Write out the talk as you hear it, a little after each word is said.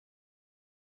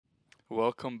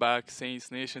Welcome back,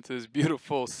 Saints Nation, to this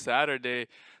beautiful Saturday.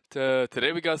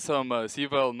 Today we got some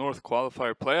CVAL North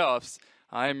qualifier playoffs.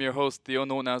 I am your host, Theo,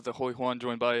 known as the Holy Juan,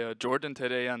 joined by Jordan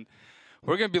today, and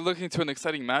we're going to be looking to an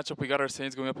exciting matchup. We got our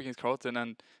Saints going up against Carlton,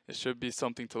 and it should be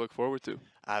something to look forward to.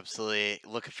 Absolutely.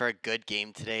 Looking for a good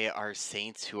game today. Our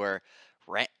Saints, who are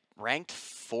ranked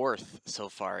fourth so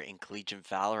far in collegiate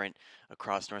Valorant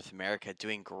across North America,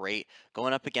 doing great.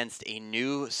 Going up against a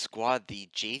new squad, the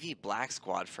JV Black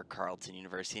squad for Carleton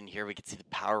University. And here we can see the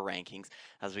power rankings.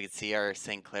 As we can see, our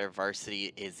St. Clair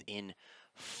Varsity is in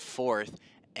fourth.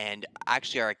 And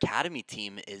actually, our academy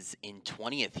team is in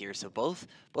 20th here. So both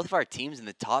of our teams in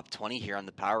the top 20 here on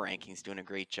the power rankings doing a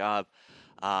great job.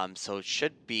 So it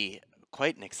should be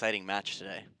quite an exciting match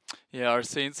today. Yeah, our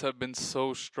Saints have been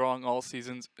so strong all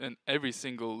seasons in every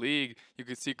single league. You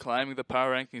could see climbing the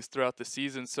power rankings throughout the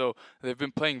season. So they've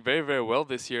been playing very, very well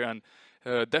this year, and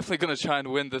definitely going to try and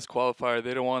win this qualifier.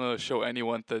 They don't want to show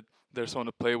anyone that they're someone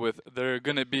to play with. They're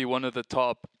going to be one of the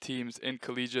top teams in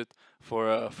collegiate for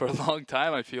a long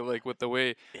time, I feel like, with the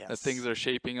way that things are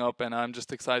shaping up, and I'm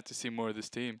just excited to see more of this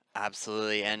team.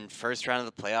 Absolutely, and first round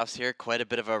of the playoffs here, quite a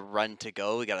bit of a run to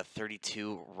go. We got a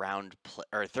 32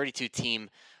 team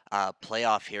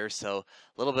playoff here, so a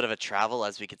little bit of a travel.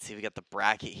 As we can see, we got the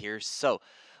bracket here, so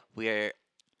we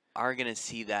are going to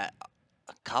see that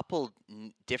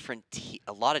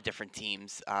a lot of different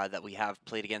teams that we have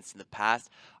played against in the past.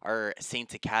 Our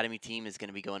Saints Academy team is going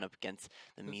to be going up against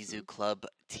the Mizu Club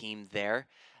team there.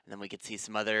 And then we could see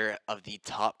some other of the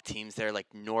top teams there, like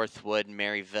Northwood,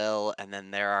 Maryville, and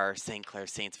then there are St. Clair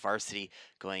Saints Varsity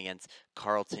going against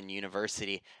Carlton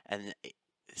University. And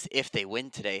if they win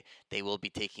today, they will be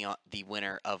taking on the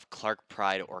winner of Clark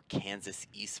Pride or Kansas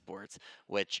Esports,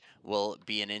 which will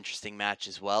be an interesting match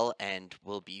as well, and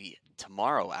will be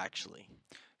tomorrow, actually.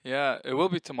 Yeah, it will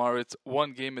be tomorrow. It's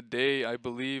one game a day, I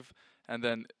believe, and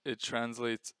then it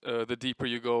translates. The deeper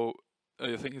you go,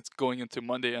 I think it's going into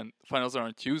Monday, and finals are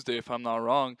on Tuesday, if I'm not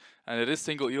wrong. And it is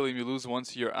single elimination. You lose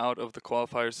once, you're out of the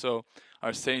qualifier. So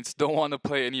our Saints don't want to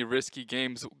play any risky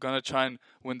games. Gonna try and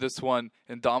win this one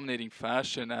in dominating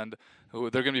fashion, and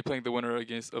they're gonna be playing the winner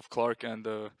of Clark and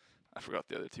I forgot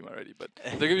the other team already, but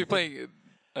they're gonna be playing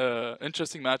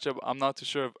interesting matchup. I'm not too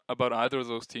sure about either of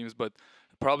those teams, but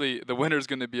probably the winner is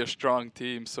going to be a strong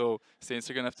team, so Saints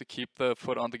are going to have to keep the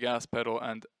foot on the gas pedal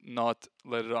and not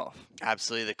let it off.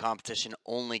 Absolutely, the competition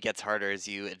only gets harder as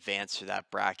you advance through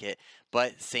that bracket,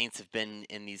 but Saints have been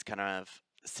in these kind of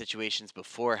situations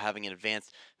before, having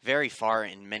advanced very far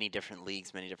in many different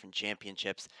leagues, many different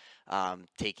championships,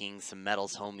 taking some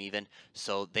medals home even,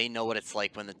 so they know what it's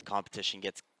like when the competition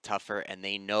gets tougher, and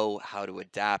they know how to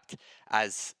adapt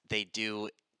as they do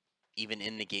even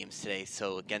in the games today.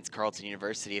 So against Carleton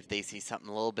University, if they see something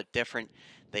a little bit different,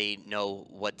 they know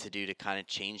what to do to kind of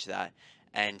change that.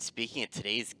 And speaking of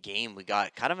today's game, we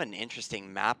got kind of an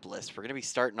interesting map list. We're going to be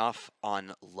starting off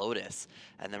on Lotus,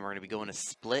 and then we're going to be going to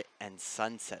Split and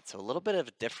Sunset. So a little bit of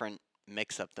a different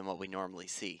mix-up than what we normally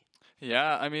see.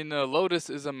 Yeah, I mean, Lotus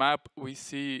is a map we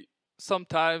see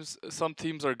sometimes. Some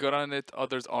teams are good on it,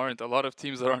 others aren't. A lot of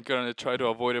teams that aren't good on it try to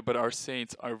avoid it, but our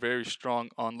Saints are very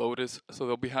strong on Lotus, so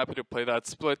they'll be happy to play that.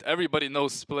 Split, everybody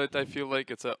knows Split. I feel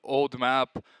like it's an old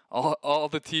map. All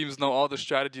the teams know all the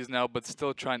strategies now, but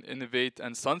still try and innovate.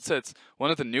 And Sunset's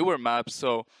one of the newer maps,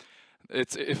 so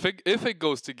it's if it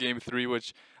goes to game 3,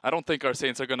 which I don't think our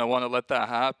Saints are going to want to let that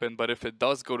happen, but if it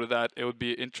does go to that, it would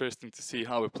be interesting to see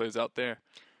how it plays out there.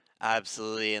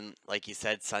 Absolutely, and like you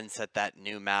said, Sunset, that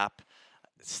new map.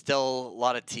 Still a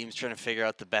lot of teams trying to figure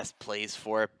out the best plays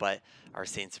for it, but our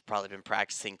Saints have probably been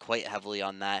practicing quite heavily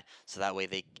on that, so that way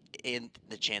they, in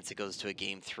the chance it goes to a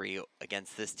game 3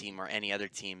 against this team or any other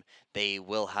team, they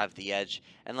will have the edge.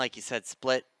 And like you said,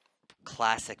 Split,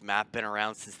 classic map, been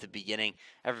around since the beginning.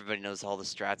 Everybody knows all the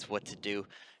strats, what to do.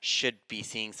 Should be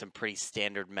seeing some pretty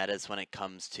standard metas when it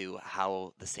comes to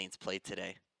how the Saints play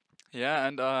today. Yeah,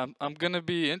 and I'm going to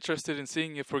be interested in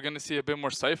seeing if we're going to see a bit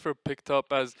more Cypher picked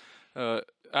up, as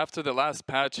after the last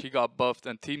patch he got buffed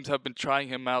and teams have been trying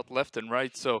him out left and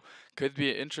right, so could be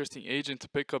an interesting agent to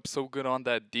pick up, so good on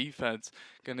that defense.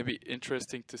 Going to be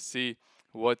interesting to see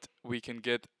what we can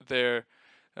get there.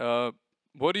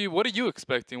 What are you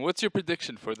expecting? What's your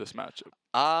prediction for this matchup?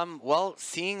 Well,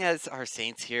 seeing as our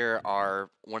Saints here are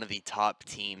one of the top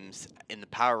teams in the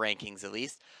power rankings at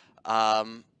least,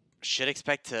 should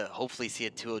expect to hopefully see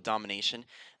a 2-0 domination.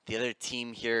 The other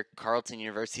team here, Carleton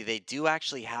University, they do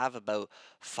actually have about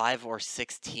 5 or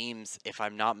 6 teams, if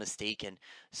I'm not mistaken.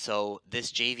 So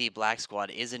this JV Black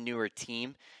Squad is a newer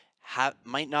team,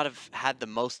 might not have had the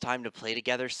most time to play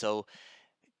together, so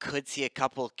could see a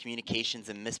couple of communications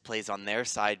and misplays on their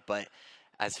side, but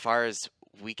as far as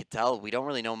we could tell, we don't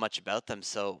really know much about them,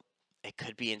 so it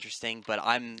could be interesting. But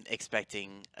I'm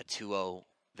expecting a 2-0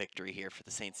 victory here for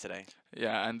the Saints today.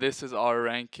 Yeah, and this is our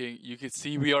ranking. You can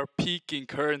see we are peaking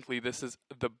currently. This is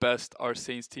the best our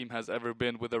Saints team has ever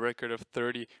been, with a record of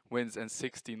 30 wins and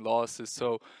 16 losses.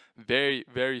 So very,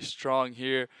 very strong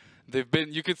here. They've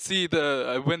been, you could see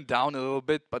it went down a little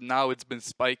bit, but now it's been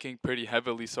spiking pretty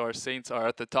heavily. So our Saints are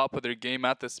at the top of their game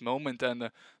at this moment,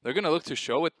 and they're going to look to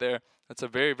show it there. That's a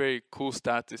very, very cool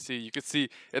stat to see. You could see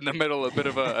in the middle a bit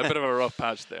of a rough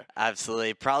patch there.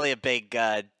 Absolutely. Probably a big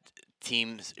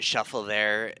team shuffle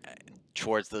there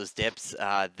towards those dips.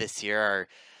 This year, our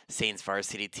Saints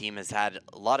varsity team has had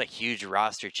a lot of huge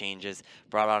roster changes,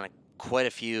 brought on quite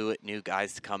a few new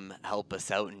guys to come help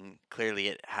us out, and clearly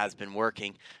it has been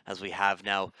working as we have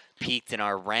now peaked in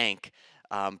our rank,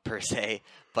 per se.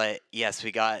 But yes,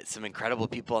 we got some incredible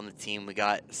people on the team. We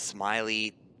got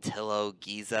Smiley, Tillo,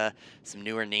 Giza, some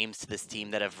newer names to this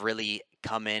team that have really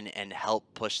come in and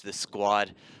helped push the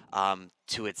squad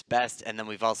to its best. And then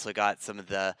we've also got some of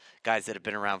the guys that have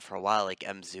been around for a while, like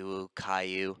Mzuu,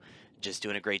 Caillou, just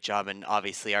doing a great job. And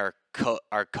obviously our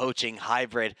coaching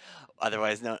hybrid,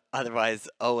 otherwise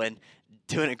Owen,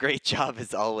 doing a great job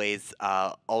as always,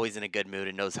 always in a good mood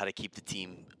and knows how to keep the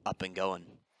team up and going.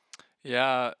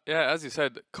 Yeah, as you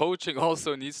said, coaching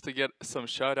also needs to get some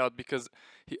shout out, because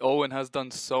Owen has done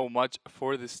so much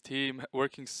for this team,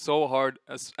 working so hard,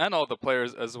 and all the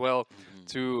players as well,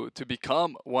 to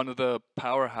become one of the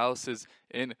powerhouses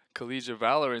in collegiate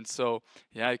Valorant. So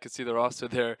yeah, you can see the roster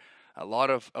there. A lot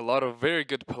of very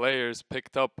good players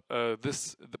picked up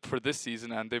for this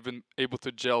season, and they've been able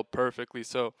to gel perfectly.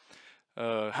 So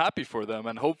happy for them,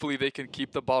 and hopefully they can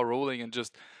keep the ball rolling and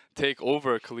just take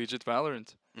over collegiate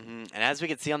Valorant. And as we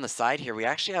can see on the side here, we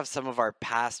actually have some of our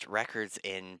past records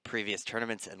in previous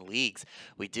tournaments and leagues.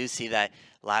 We do see that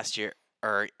last year,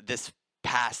 or this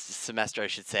past semester, I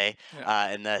should say,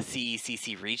 in the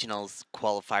CECC regionals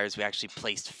qualifiers, we actually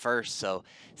placed first. So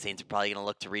Saints are probably going to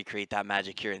look to recreate that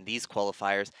magic here in these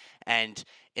qualifiers. And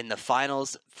in the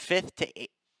finals, fifth to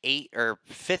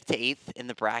eighth in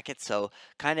the bracket. So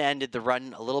kind of ended the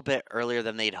run a little bit earlier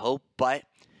than they'd hoped, but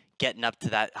getting up to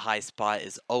that high spot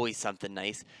is always something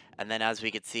nice. And then as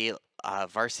we could see,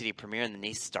 Varsity Premier in the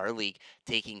NACE Star League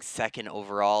taking second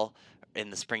overall in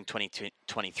the spring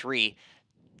 2023,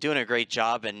 doing a great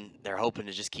job, and they're hoping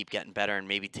to just keep getting better and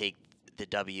maybe take the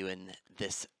W in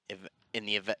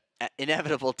the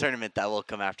inevitable tournament that will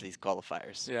come after these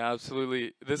qualifiers. Yeah,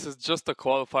 absolutely. This is just a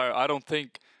qualifier. I don't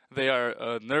think they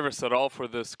are nervous at all for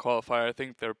this qualifier. I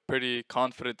think they're pretty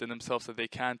confident in themselves that they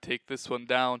can take this one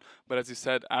down. But as you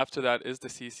said, after that is the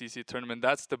CCC tournament.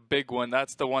 That's the big one.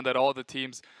 That's the one that all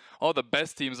the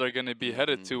best teams are going to be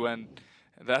headed to, and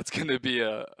that's going to be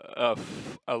a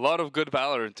lot of good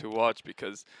Valorant to watch,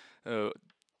 because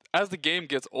as the game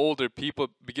gets older, people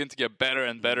begin to get better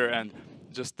and better, and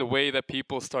just the way that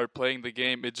people start playing the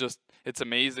game, it's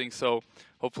amazing. So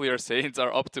hopefully our Saints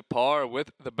are up to par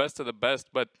with the best of the best,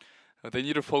 but they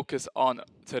need to focus on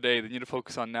today. They need to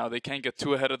focus on now. They can't get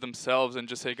too ahead of themselves and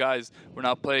just say, guys, we're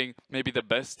not playing maybe the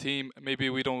best team. Maybe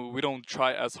we don't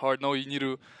try as hard. No, you need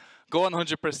to go on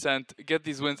 100%, get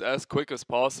these wins as quick as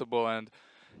possible, and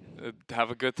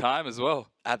have a good time as well.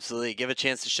 Absolutely. Give a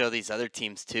chance to show these other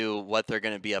teams, too, what they're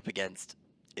going to be up against.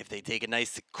 If they take a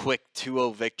nice, quick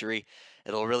 2-0 victory,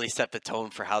 it'll really set the tone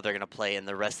for how they're going to play in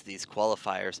the rest of these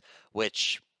qualifiers,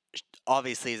 which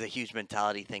obviously is a huge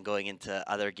mentality thing going into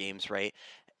other games, right?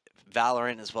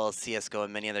 Valorant, as well as CSGO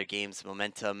and many other games,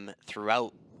 momentum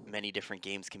throughout many different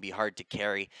games can be hard to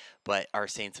carry, but our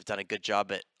Saints have done a good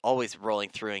job at always rolling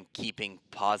through and keeping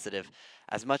positive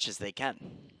as much as they can.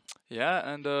 Yeah,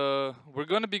 and we're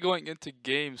going to be going into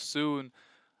games soon.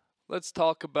 Let's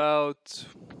talk about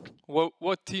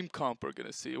what team comp we're going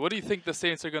to see. What do you think the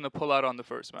Saints are going to pull out on the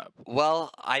first map?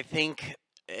 Well, I think,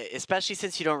 especially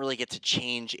since you don't really get to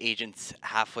change agents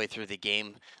halfway through the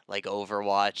game, like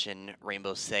Overwatch and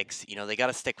Rainbow Six, they got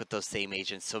to stick with those same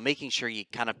agents. So making sure you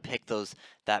kind of pick those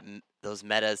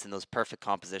metas and those perfect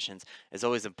compositions is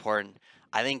always important.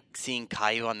 I think seeing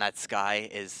Caillou on that Sky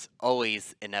is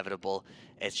always inevitable.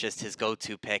 It's just his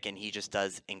go-to pick, and he just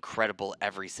does incredible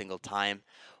every single time.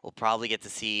 We'll probably get to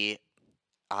see,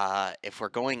 if we're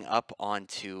going up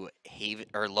onto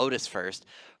Lotus first,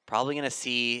 probably going to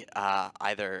see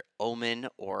either Omen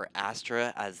or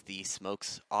Astra as the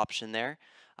smokes option there.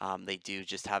 They do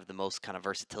just have the most kind of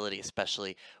versatility,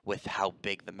 especially with how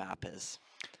big the map is.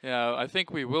 Yeah, I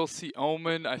think we will see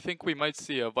Omen. I think we might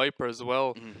see a Viper as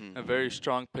well. A very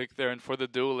strong pick there. And for the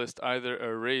duelist, either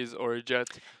a Raze or a Jet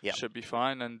should be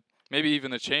fine. And maybe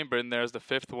even a Chamber in there as the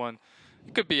fifth one.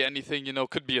 It could be anything, you know,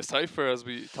 could be a cipher as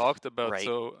we talked about. Right.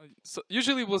 So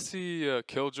usually we'll see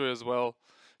Killjoy as well.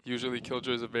 Usually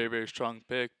Killjoy is a very, very strong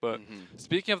pick. But Hmm.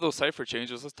 speaking of those cipher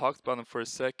changes, let's talk about him for a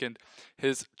second.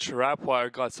 His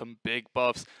trapwire got some big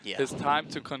buffs. Yeah. His time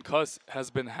to concuss has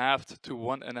been halved to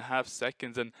 1.5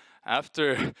 seconds. And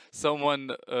after someone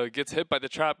gets hit by the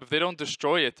trap, if they don't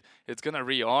destroy it, it's gonna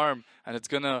rearm and it's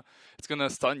gonna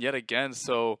stun yet again.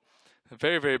 So a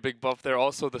very, very big buff there.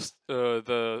 Also,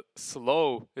 the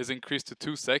slow is increased to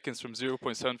 2 seconds from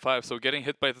 0.75. So getting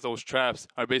hit by those traps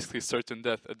are basically certain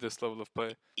death at this level of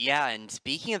play. Yeah, and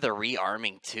speaking of the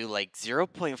rearming too, like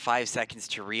 0.5 seconds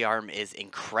to rearm is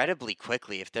incredibly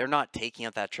quickly. If they're not taking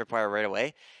out that tripwire right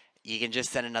away, you can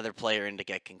just send another player in to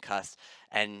get concussed.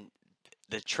 And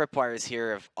the tripwires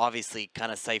here have obviously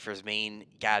kind of Cypher's main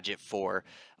gadget for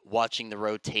watching the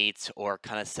rotates or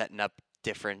kind of setting up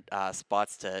different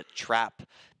spots to trap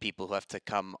people who have to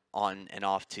come on and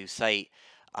off to site.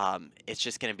 It's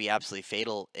just going to be absolutely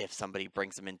fatal if somebody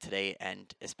brings them in today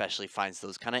and especially finds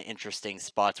those kind of interesting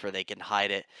spots where they can hide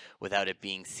it without it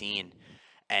being seen.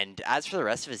 And as for the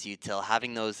rest of his util,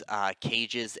 having those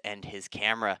cages and his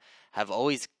camera have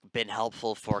always been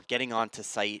helpful for getting onto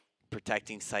site,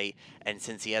 protecting site, and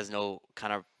since he has no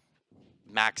kind of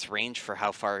max range for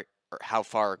how far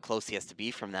or close he has to be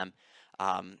from them,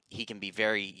 he can be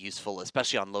very useful,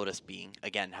 especially on Lotus being,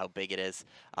 again, how big it is.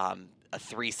 A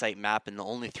 3-site map, and the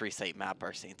only 3-site map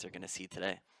our Saints are going to see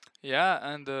today. Yeah,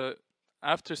 and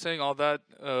after saying all that,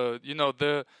 you know,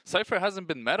 the Cypher hasn't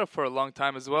been meta for a long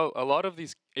time as well. A lot of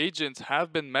these agents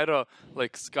have been meta,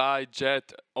 like Sky,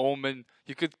 Jet, Omen.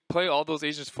 You could play all those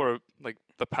agents for like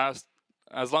the past,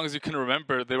 as long as you can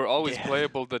remember. They were always Yeah.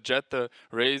 playable. The Jet, the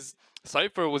Raze.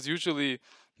 Cypher was usually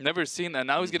never seen, and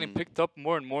now he's getting Mhm. picked up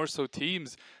more and more. So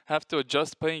teams have to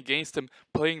adjust playing against him,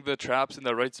 playing the traps in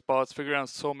the right spots, figuring out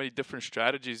so many different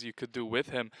strategies you could do with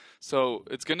him. So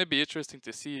it's going to be interesting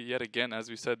to see yet again, as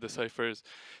we said, the Cyphers.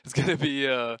 It's going to be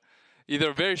either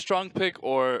a very strong pick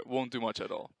or won't do much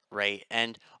at all. Right,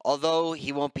 and although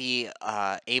he won't be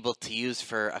able to use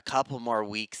for a couple more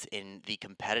weeks in the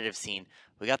competitive scene,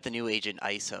 we got the new agent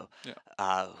ISO,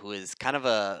 Yeah. who is kind of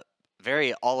a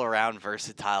very all-around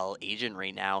versatile agent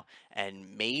right now,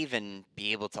 and may even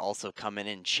be able to also come in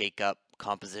and shake up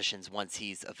compositions once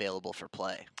he's available for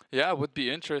play. Yeah, would be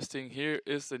interesting. Here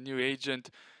is the new agent.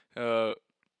 Uh,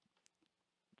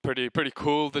 pretty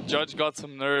cool. The judge got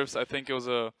some nerfs. I think it was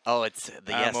a Oh, it's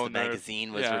ammo the nerf.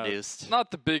 magazine was Yeah, reduced. not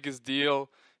the biggest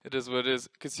deal. It is what it is.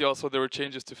 You can see also there were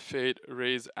changes to Fate,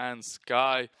 Raze, and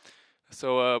Sky.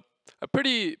 So a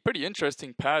pretty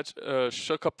interesting patch.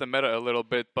 Shook up the meta a little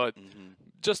bit, but Hmm.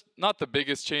 just not the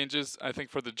biggest changes. I think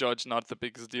for the judge, not the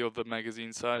biggest deal. The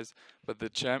magazine size, but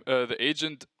the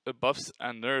agent buffs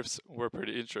and nerfs were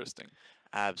pretty interesting.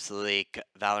 Absolutely,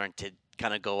 Valorant did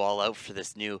kind of go all out for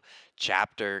this new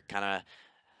chapter, kind of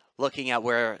looking at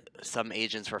where some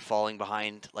agents were falling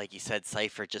behind, like you said,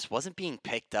 Cypher just wasn't being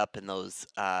picked up in those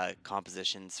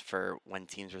compositions for when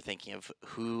teams were thinking of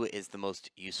who is the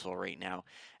most useful right now.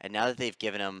 And now that they've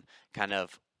given him kind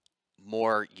of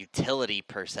more utility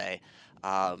per se,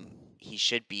 he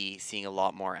should be seeing a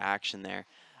lot more action there.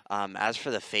 As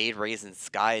for the Fade, Raze, and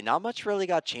Sky, not much really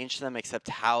got changed to them except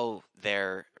how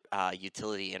their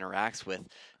utility interacts with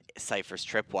Cypher's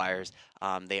tripwires.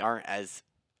 They aren't as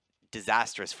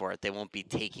disastrous for it. They won't be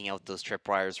taking out those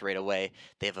tripwires right away.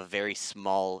 They have a very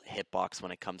small hitbox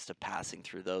when it comes to passing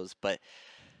through those. But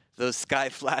those sky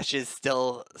flashes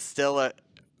still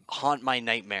haunt my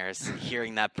nightmares.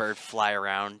 Hearing that bird fly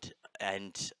around,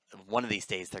 and one of these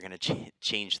days they're gonna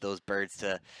change those birds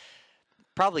to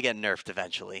probably get nerfed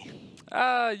eventually.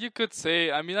 You could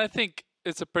say. I mean, I think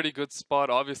it's a pretty good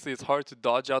spot. Obviously, it's hard to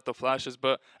dodge out the flashes,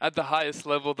 but at the highest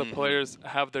level, the Mhm. players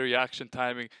have their reaction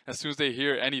timing. As soon as they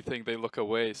hear anything, they look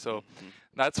away. So Mhm.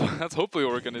 that's that's hopefully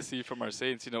what we're gonna see from our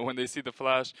Saints. You know, when they see the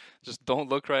flash, just don't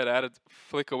look right at it,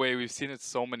 flick away. We've seen it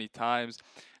so many times,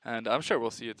 and I'm sure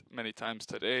we'll see it many times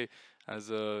today.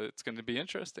 As it's gonna be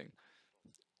interesting.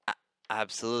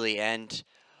 Absolutely, and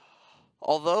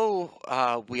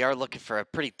although we are looking for a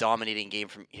pretty dominating game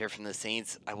from the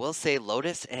Saints, I will say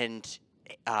Lotus and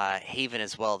Haven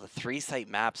as well. The 3-site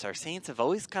maps, our Saints have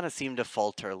always kind of seemed to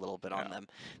falter a little bit on Yeah. them.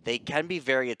 They can be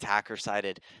very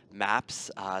attacker-sided maps,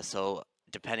 so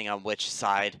depending on which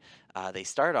side they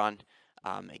start on,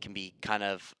 it can be kind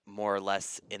of more or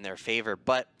less in their favor.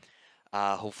 But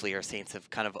hopefully our Saints have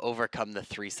kind of overcome the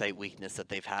 3-site weakness that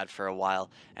they've had for a while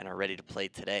and are ready to play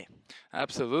today.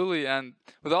 Absolutely. And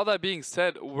with all that being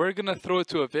said, we're going to throw it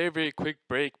to a very, very quick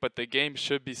break, but the game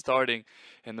should be starting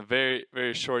in a very,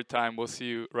 very short time. We'll see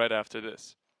you right after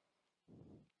this.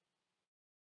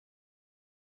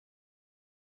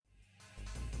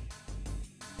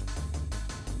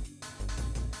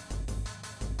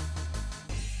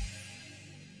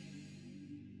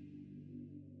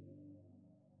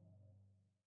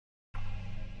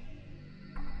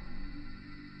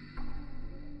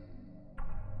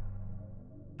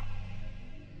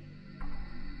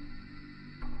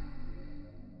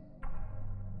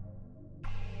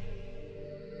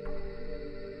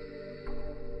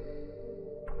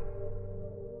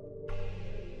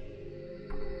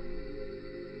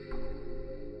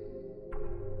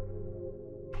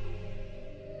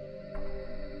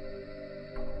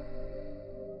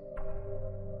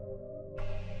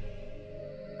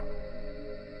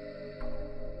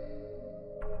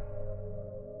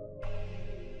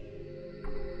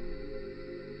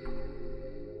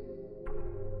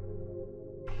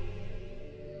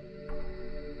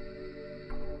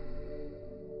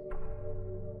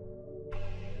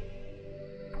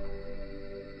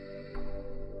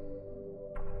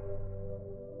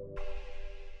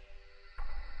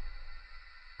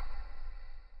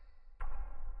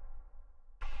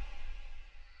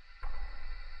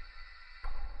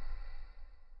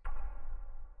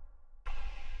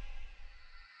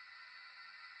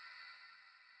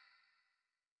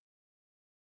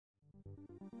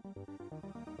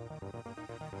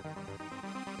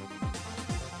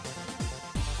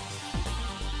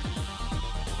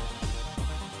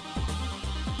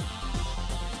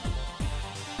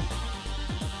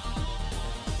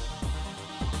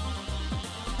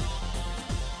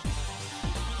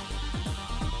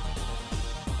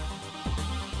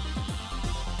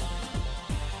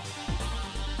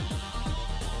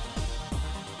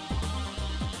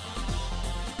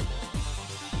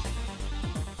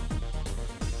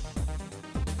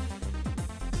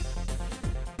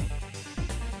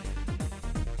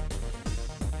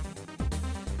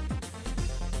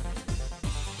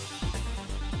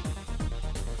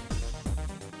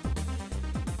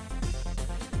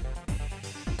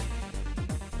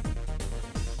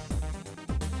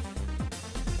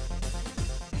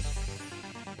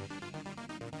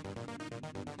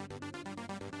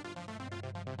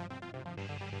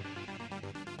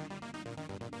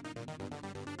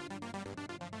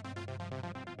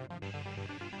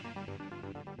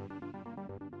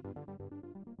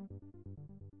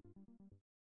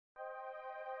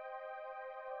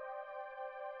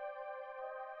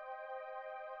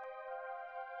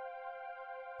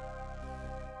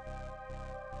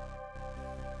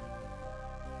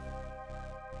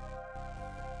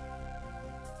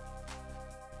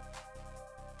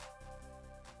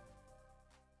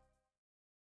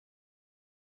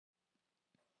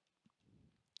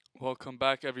 Welcome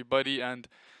back, everybody, and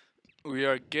we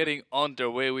are getting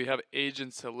underway. We have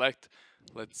agent select.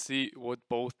 Let's see what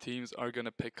both teams are going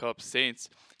to pick up. Saints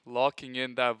locking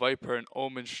in that Viper and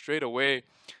Omen straight away,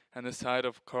 and the side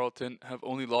of Carlton have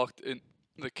only locked in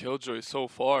the Killjoy so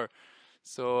far.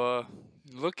 So,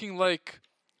 looking like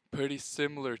pretty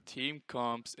similar team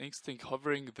comps. Instinct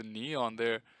hovering the Neon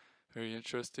there. Very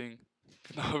interesting.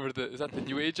 Is that the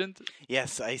new agent?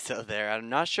 Yes, ISO there. I'm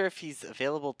not sure if he's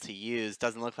available to use.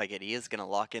 Doesn't look like it. He is going to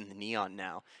lock in the Neon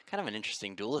now. Kind of an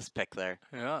interesting duelist pick there.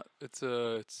 Yeah,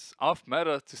 it's off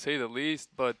meta to say the least,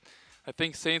 but I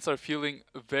think Saints are feeling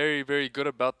very, very good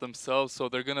about themselves, so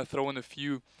they're gonna throw in a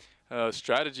few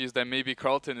strategies that maybe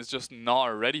Carlton is just not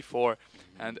ready for.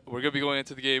 And we're gonna be going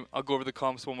into the game. I'll go over the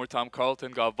comps one more time.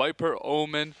 Carlton got Viper,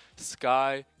 Omen,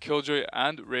 Sky, Killjoy,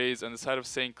 and Raze, and the side of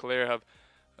St. Clair have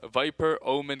Viper,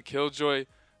 Omen, Killjoy,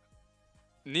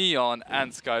 Neon,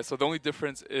 and Sky. So the only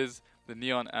difference is the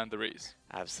Neon and the Raze.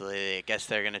 Absolutely. I guess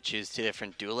they're going to choose two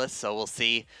different duelists, so we'll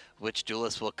see which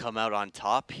duelist will come out on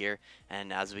top here.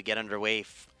 And as we get underway,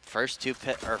 first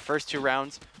two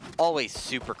rounds, always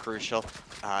super crucial,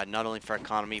 not only for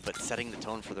economy, but setting the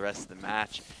tone for the rest of the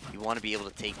match. You want to be able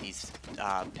to take these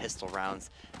pistol rounds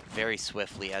very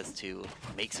swiftly as to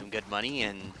make some good money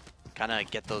and kind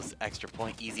of get those extra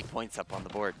easy points up on the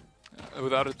board.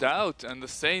 Without a doubt, and the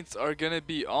Saints are gonna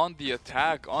be on the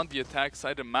attack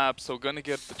side of the map, so gonna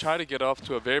try to get off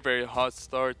to a very, very hot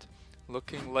start.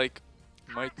 Looking like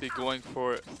might be going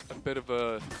for a bit of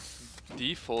a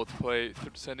default play,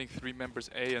 sending 3 members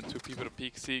A and 2 people to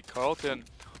peak C. Carlton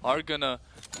are gonna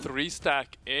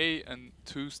 3-stack A and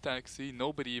 2-stack C.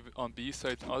 Nobody even on B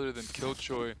side other than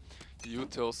Killjoy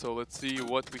Util. So let's see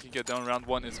what we can get down round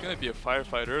 1. It's gonna be a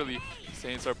firefight early.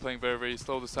 Saints are playing very, very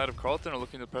slow. The side of Carlton are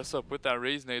looking to press up with that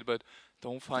Raze nade, but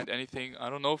don't find anything. I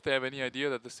don't know if they have any idea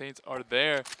that the Saints are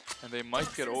there, and they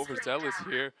might get overzealous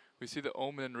here. We see the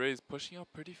Omen and Raze pushing up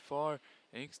pretty far.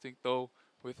 Instinct, though,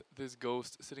 with this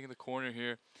Ghost sitting in the corner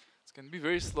here. It's going to be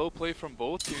very slow play from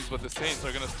both teams, but the Saints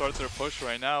are going to start their push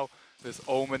right now. This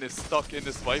Omen is stuck in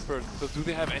this Viper, so do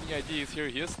they have any ideas here?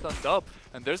 He is stunned up,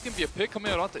 and there's going to be a pick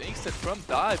coming out onto Instinct from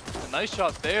Dive. A nice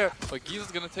shot there, but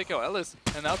Giza's going to take out Ellis,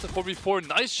 and now to 4v4.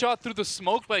 Nice shot through the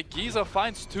smoke by Giza,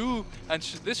 finds 2, and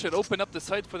this should open up the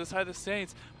site for the side of the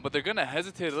Saints, but they're going to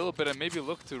hesitate a little bit and maybe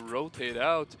look to rotate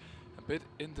out. A bit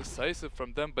indecisive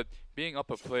from them, but being up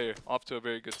a player, off to a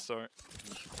very good start.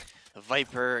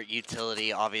 Viper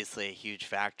utility, obviously a huge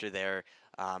factor there,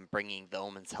 bringing the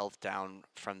Omen's health down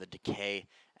from the decay.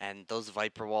 And those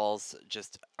Viper walls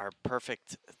just are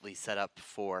perfectly set up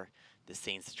for the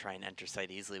Saints to try and enter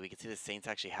site easily. We can see the Saints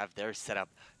actually have theirs set up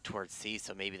towards C,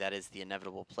 so maybe that is the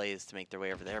inevitable play is to make their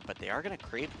way over there. But they are going to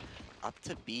creep up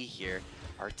to B here.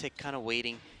 Arctic kind of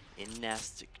waiting. In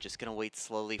nest, just going to wait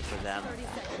slowly for them.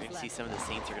 You're going to see some of the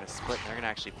Saints are going to split, and they're going to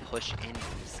actually push in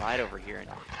from the side over here. And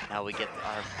now we get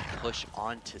our push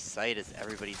onto site as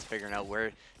everybody's figuring out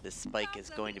where this spike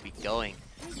is going to be going.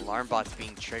 Alarm bot's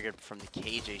being triggered from the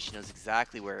KJ. She knows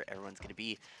exactly where everyone's going to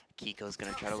be. Kiko's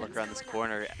going to try to look around this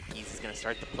corner. He's going to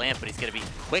start the plant, but he's going to be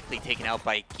quickly taken out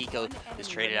by Kiko, who's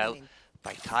traded out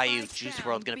by Caillou. Juice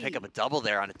WRLD going to pick up a double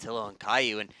there on Attilo and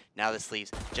Caillou, and now this leaves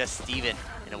just Steven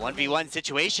in a 1v1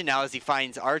 situation now as he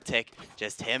finds Arctic.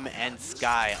 Just him and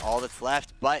Sky, all that's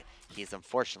left, but he's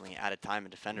unfortunately out of time, and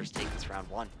defenders take this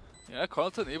round 1. Yeah,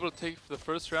 Carlton able to take the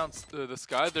first round, the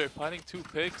Sky. They're finding 2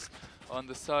 picks on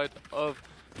the side of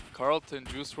Carlton.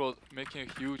 Juice WRLD making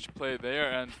a huge play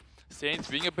there, and Saints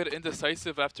being a bit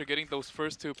indecisive after getting those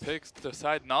first 2 picks,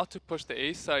 decide not to push the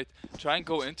A site, try and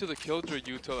go into the Killjoy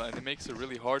util, and it makes it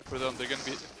really hard for them. They're going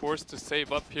to be forced to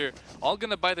save up here. All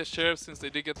going to buy the Sheriff since they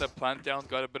did get that plant down,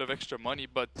 got a bit of extra money,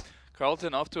 but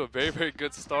Carlton off to a very, very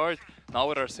good start. Not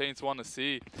what our Saints want to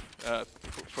see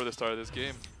for the start of this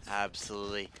game.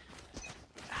 Absolutely.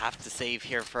 Have to save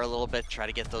here for a little bit, try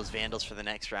to get those Vandals for the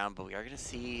next round, but we are going to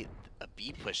see a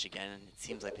B push again, and it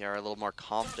seems like they are a little more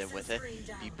confident with it.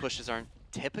 B pushes aren't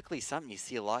typically something you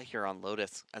see a lot here on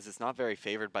Lotus, as it's not very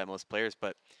favored by most players,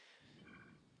 but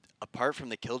apart from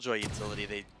the Killjoy utility,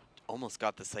 they almost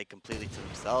got the site completely to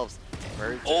themselves.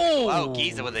 Birds. Oh! Wow,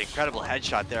 Giza with an incredible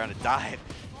headshot there on a dive,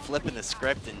 flipping the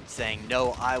script and saying,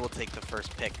 no, I will take the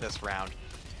first pick this round.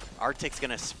 Arctic's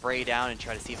going to spray down and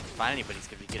try to see if he can find anybody. He's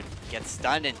going to get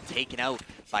stunned and taken out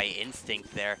by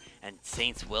Instinct there, and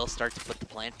Saints will start to put the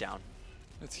plant down.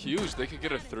 It's huge. They could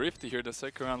get a thrifty here. The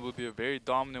second round will be a very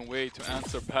dominant way to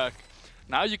answer back.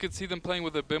 Now you can see them playing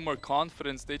with a bit more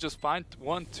confidence. They just find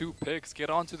 1-2 picks, get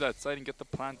onto that site and get the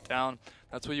plant down.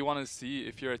 That's what you want to see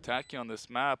if you're attacking on this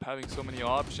map, having so many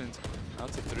options. Now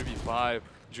it's a 3v5.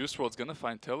 Juice WRLD's gonna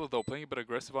find Tilla though, playing a bit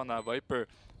aggressive on that Viper.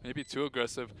 Maybe too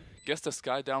aggressive. Gets the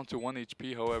Sky down to 1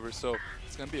 HP, however, so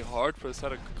it's going to be hard for the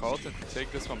side of Carlton to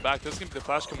take this one back. There's going to be the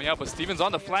flash coming out, but Steven's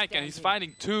on the flank, and he's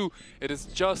finding two. It is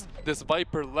just this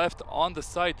Viper left on the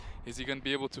site. Is he going to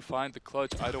be able to find the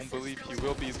clutch? I don't believe he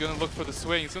will be. He's going to look for the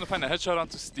swing. He's going to find a headshot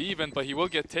onto Steven, but he will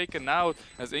get taken out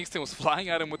as Instinct was flying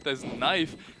at him with his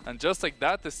knife. And just like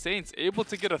that, the Saints able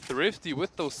to get a thrifty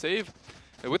with those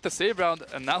with the save round,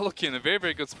 and now looking in a very,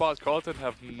 very good spot. Carlton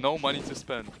have no money to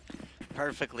spend.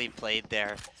 Perfectly played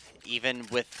there. Even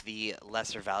with the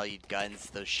lesser valued guns,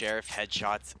 those Sheriff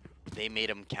headshots, they made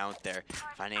them count there.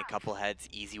 Finding a couple heads,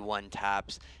 easy one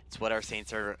taps. It's what our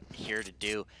Saints are here to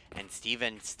do. And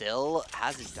Steven still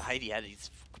hasn't died yet. He's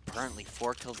currently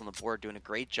 4 kills on the board, doing a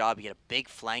great job. He had a big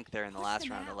flank there in the last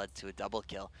round that led to a double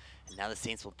kill. And now the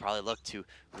Saints will probably look to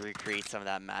recreate some of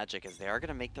that magic as they are going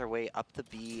to make their way up the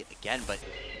B again. But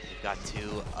we've got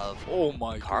 2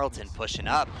 of Carlton pushing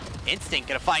up. Instinct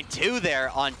going to find 2 there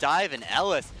on Dive, and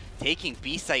Ellis taking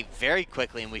B site very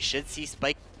quickly, and we should see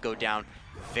Spike go down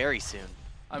very soon.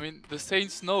 I mean, the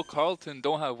Saints know Carlton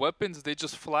don't have weapons. They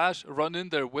just flash, run in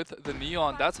there with the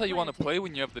Neon. That's how you want to play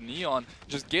when you have the Neon.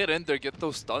 Just get in there, get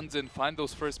those stuns in, find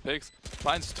those first picks.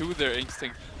 Finds 2 there,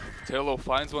 Instinct. Tillo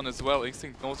finds one as well.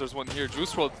 Instinct knows there's one here.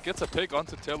 Juice WRLD gets a pick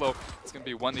onto Tillo. It's going to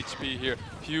be 1 HP here.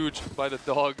 Huge by the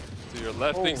dog to your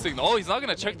left. Instinct, oh, he's not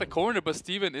going to check the corner, but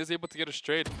Steven is able to get it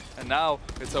straight. And now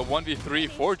it's a 1v3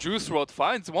 for Juice WRLD.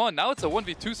 Finds one. Now it's a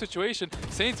 1v2 situation.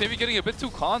 Saints maybe getting a bit too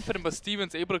confident, but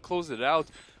Steven's able to close it out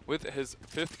with his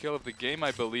 5th kill of the game,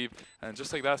 I believe. And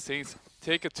just like that, Saints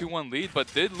take a 2-1 lead,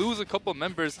 but did lose a couple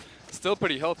members. Still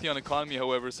pretty healthy on economy,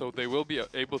 however, so they will be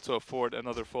able to afford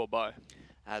another full buy.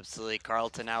 Absolutely.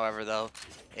 Carlton, however, though,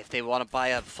 if they want to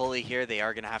buy up fully here, they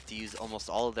are going to have to use almost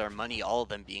all of their money, all of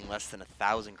them being less than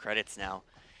 1,000 credits now.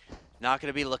 Not going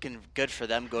to be looking good for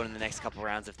them going in the next couple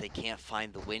rounds if they can't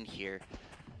find the win here.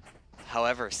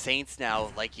 However, Saints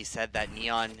now, like you said, that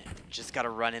Neon just got to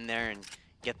run in there and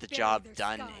get the job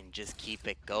done and just keep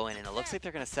it going. And it looks like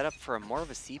they're going to set up for more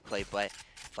of a C play, but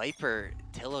Viper,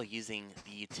 Tillo using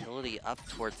the utility up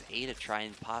towards A to try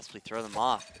and possibly throw them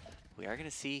off. We are going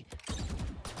to see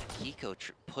Kiko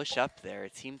push up there.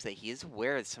 It seems that he is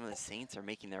aware that some of the Saints are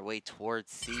making their way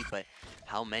towards C, but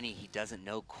how many he doesn't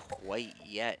know quite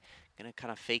yet. Gonna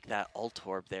kind of fake that ult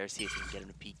orb there, see if he can get him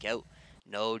to peek out.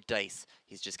 No dice.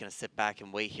 He's just gonna sit back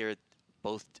and wait here.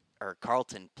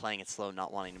 Carlton playing it slow,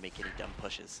 not wanting to make any dumb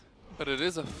pushes. But it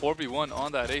is a 4v1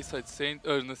 on that A side.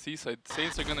 On the C side,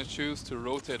 Saints are gonna choose to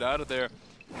rotate out of there,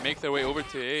 make their way over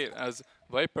to A as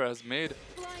Viper has made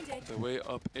the way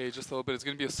up A just a little bit. It's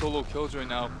going to be a solo killjoy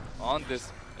now on this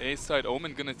A side.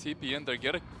 Omen going to TP in there,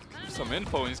 get some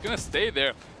info, and he's going to stay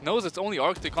there. Knows it's only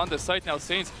Arctic on the site now.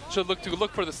 Saints should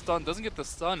look for the stun. Doesn't get the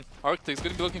stun. Arctic's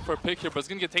going to be looking for a pick here, but it's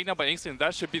going to get taken out by Instinct.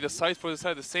 That should be the site for the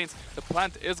side of the Saints. The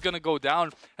plant is going to go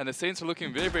down, and the Saints are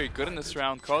looking very, very good in this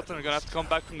round. Carlton are going to have to come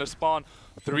back from their spawn.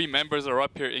 3 members are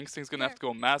up here. Instinct's going to have to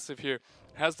go massive here.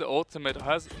 Has the ultimate,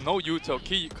 has no util.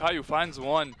 Caillou finds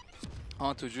one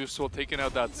onto Juice WRLD, taking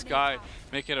out that Sky,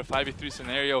 making it a 5v3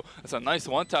 scenario. It's a nice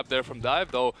one-tap there from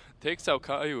Dive, though. Takes out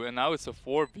Caillou, and now it's a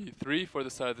 4v3 for the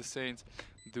side of the Saints.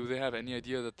 Do they have any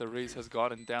idea that the Raze has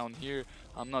gotten down here?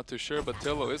 I'm not too sure, but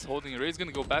Tillo is holding it. Raze going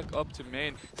to go back up to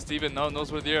main. Steven now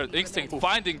knows where they are. Instinct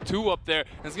finding 2 up there,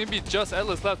 and it's going to be just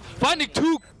Ellis left. Finding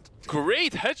 2!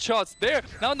 Great headshots there.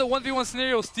 Now in the 1v1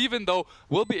 scenario, Steven, though,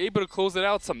 will be able to close it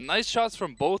out. Some nice shots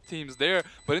from both teams there,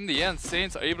 but in the end,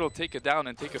 Saints are able to take it down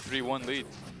and take a 3-1 lead.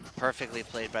 Perfectly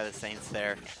played by the Saints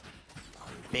there.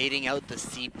 Baiting out the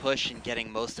C push and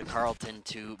getting most of Carlton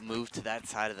to move to that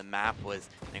side of the map was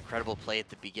an incredible play at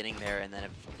the beginning there, and then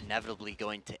inevitably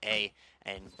going to A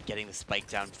and getting the spike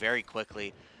down very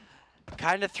quickly.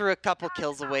 Kind of threw a couple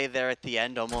kills away there at the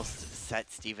end, almost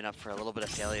set Steven up for a little bit of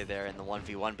failure there in the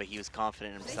 1v1, but he was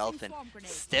confident in himself, and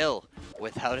still,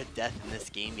 without a death in this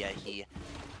game yet, he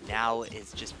now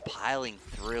is just piling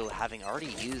through, having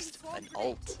already used an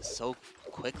ult so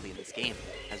quickly in this game.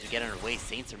 As we get underway,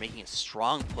 Saints are making a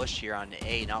strong push here on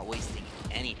A, not wasting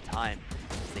any time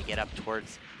as they get up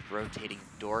towards rotating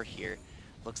door here.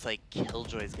 Looks like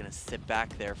Killjoy is going to sit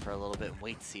back there for a little bit and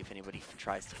wait to see if anybody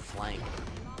tries to flank.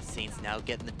 Saints now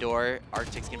get in the door.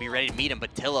 Arctic's going to be ready to meet him,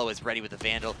 but Tillo is ready with the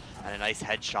Vandal and a nice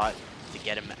headshot to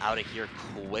get him out of here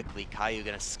quickly. Caillou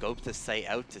going to scope the site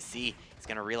out to see. He's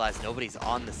going to realize nobody's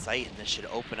on the site, and this should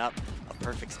open up a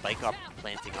perfect spike up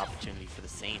planting opportunity for the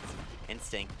Saints.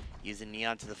 Instinct using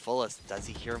Neon to the fullest. Does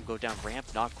he hear him go down ramp?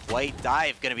 Not quite.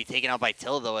 Dive going to be taken out by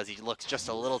Tillo, though, as he looks just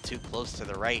a little too close to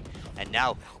the right. And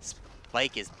now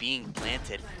spike is being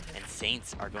planted, and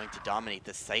Saints are going to dominate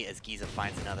the site as Giza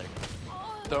finds another.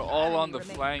 They're all on the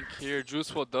flank here. Juice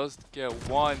WRLD does get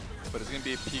one, but it's going to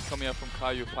be a peek coming up from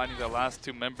Caillou, finding the last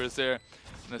two members there.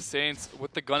 And the Saints,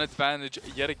 with the gun advantage,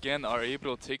 yet again are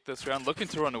able to take this round, looking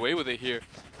to run away with it here.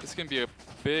 This is going to be a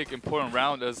big, important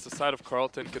round as the side of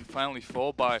Carlton can finally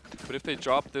fall by. But if they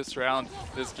drop this round,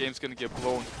 this game's going to get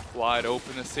blown wide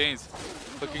open. The Saints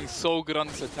looking so good on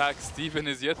this attack. Steven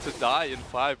is yet to die in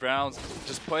 5 rounds,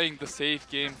 just playing the safe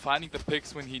game, finding the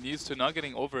picks when he needs to, not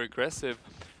getting over-aggressive.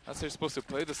 As they're supposed to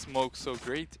play the smoke, so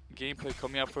great gameplay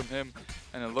coming up from him.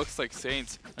 And it looks like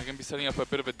Saints are going to be setting up a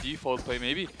bit of a default play.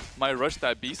 Maybe might rush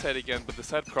that B side again, but the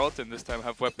side of Carlton this time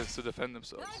have weapons to defend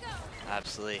themselves.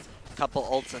 Absolutely. A couple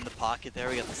ults in the pocket there.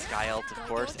 We got the Sky ult, of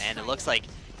course, and it looks like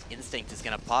Instinct is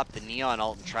going to pop the Neon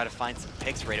ult and try to find some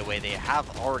picks right away. They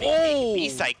have already taken B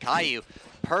side. Caillou,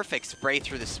 perfect spray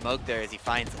through the smoke there as he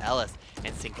finds Ellis.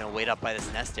 Instinct going to wait up by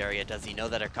this nest area. Does he know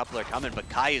that a couple are coming? But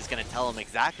Caillou's going to tell him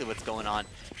exactly what's going on.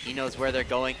 He knows where they're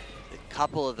going. A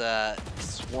couple of the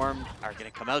swarm are going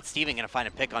to come out. Steven going to find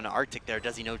a pick on the Arctic there.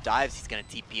 Does he know dives? He's going to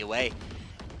TP away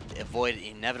to avoid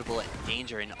inevitable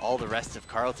danger, and all the rest of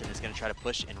Carlton is going to try to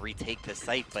push and retake the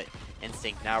site. But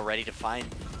Instinct now ready to find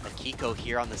a Kiko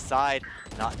here on the side.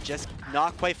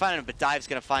 Not quite finding him, but Dive's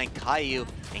going to find Caillou,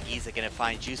 and Giza going to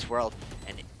find Juice WRLD.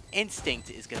 And Instinct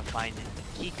is going to find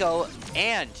Kiko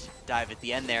and Dive at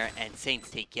the end there, and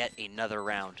Saints take yet another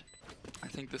round. I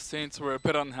think the Saints were a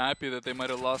bit unhappy that they might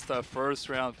have lost that first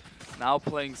round. Now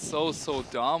playing so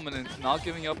dominant, not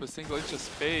giving up a single inch of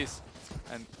space,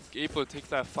 and able to take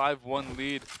that 5-1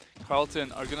 lead.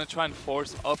 Carlton are going to try and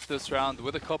force up this round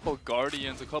with a couple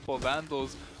Guardians, a couple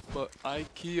Vandals, but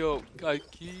Aikiso,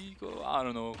 I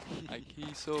don't know,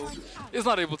 Aikiso is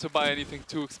not able to buy anything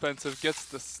too expensive, gets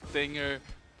the Stinger.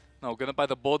 No, gonna buy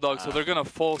the Bulldog, so they're gonna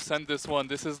full send this one.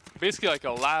 This is basically like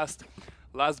a last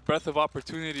breath of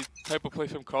opportunity type of play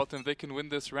from Carlton. If they can win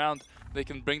this round, they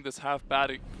can bring this half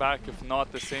back. If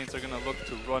not, the Saints are gonna look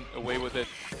to run away with it.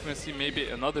 We're gonna see maybe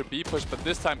another B push, but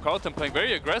this time Carlton playing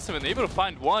very aggressive and able to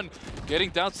find one,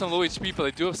 getting down some low HP, but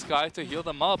they do have Sky to heal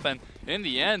them up, and in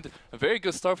the end, a very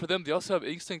good start for them. They also have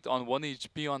Instinct on 1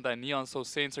 HP on that Neon, so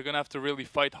Saints are gonna have to really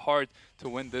fight hard to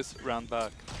win this round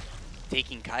back.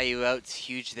 Taking Caillou out is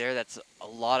huge there. That's a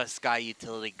lot of Sky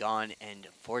utility gone, and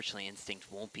unfortunately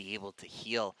Instinct won't be able to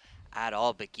heal at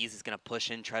all. But Giz is going to push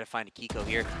in, try to find a Kiko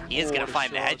here. He is going to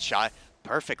find the headshot.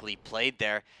 Perfectly played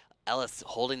there. Ellis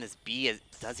holding this B.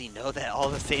 Does he know that all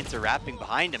the Saints are wrapping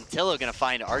behind him? Tillo going to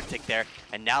find Arctic there,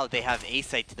 and now they have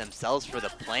A-Site to themselves for the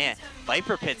plant.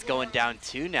 Viper Pit's going down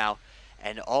too now,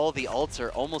 and all the ults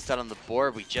are almost out on the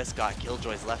board. We just got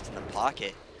Killjoys left in the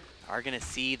pocket. Are going to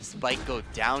see the spike go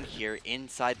down here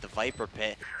inside the Viper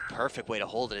Pit. Perfect way to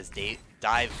hold it as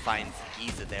Dive finds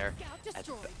Giza there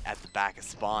at the back of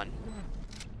spawn.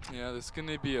 Yeah, this is going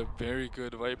to be a very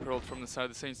good Viper ult from the side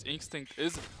of the Saints. Instinct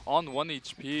is on 1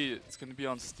 HP. It's going to be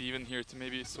on Steven here to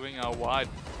maybe swing out wide,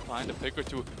 find a pick or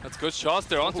two. That's good shots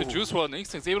there onto Juice WRLD, and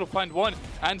Instinct's able to find one,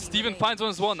 and Steven finds one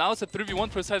as well. Now it's a 3v1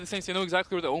 for the side of the Saints. They know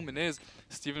exactly where the Omen is.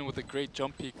 Steven with a great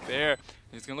jump peek there.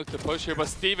 He's going to look to push here, but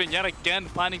Steven yet again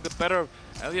finding the better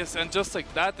Elias, and just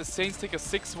like that, the Saints take a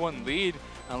 6-1 lead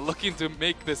and looking to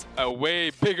make this a way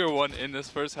bigger one in this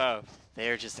first half.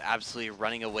 They're just absolutely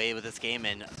running away with this game,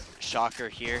 and shocker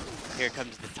here. Here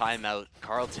comes the timeout.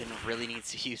 Carlton really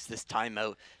needs to use this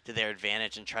timeout to their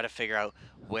advantage and try to figure out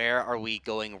where are we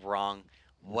going wrong?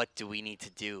 What do we need to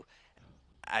do?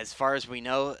 As far as we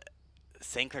know,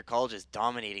 St. Clair College is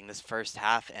dominating this first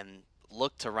half and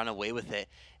look to run away with it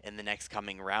in the next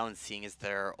coming rounds, seeing as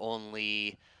there are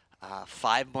only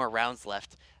 5 more rounds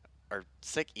left, or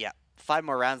 6, yeah. 5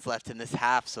 more rounds left in this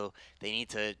half, so they need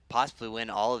to possibly win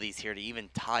all of these here to even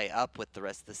tie up with the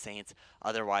rest of the Saints.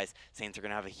 Otherwise, Saints are going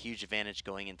to have a huge advantage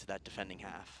going into that defending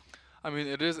half. I mean,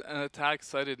 it is an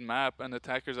attack-sided map, and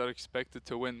attackers are expected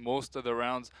to win most of the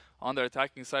rounds on their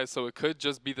attacking side, so it could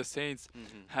just be the Saints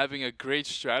having a great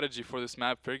strategy for this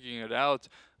map, figuring it out.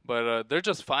 But they're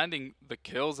just finding the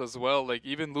kills as well, like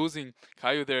even losing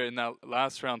Caillou there in that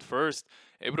last round first,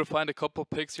 able to find a couple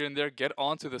picks here and there, get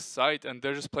onto the site, and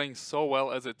they're just playing so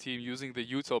well as a team, using the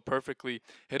util perfectly,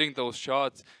 hitting those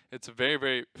shots. It's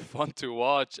very fun to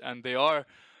watch, and they are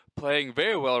playing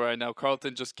very well right now.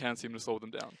 Carlton just can't seem to slow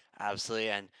them down. Absolutely,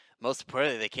 and most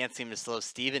importantly, they can't seem to slow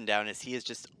Steven down as he is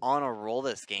just on a roll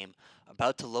this game.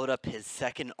 About to load up his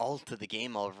second ult of the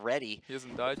game already. He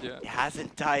hasn't died yet. He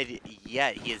hasn't died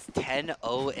yet. He is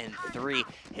 10-0-3.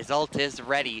 His ult is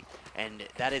ready, and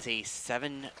that is a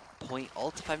 7-point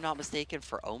ult, if I'm not mistaken,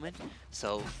 for Omen.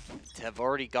 So to have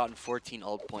already gotten 14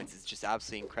 ult points is just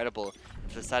absolutely incredible.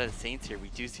 For the side of the Saints here, we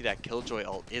do see that Killjoy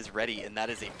ult is ready, and that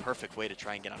is a perfect way to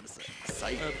try and get on the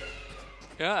site.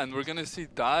 Yeah, and we're going to see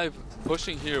Dive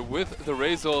pushing here with the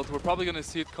Raze ult. We're probably going to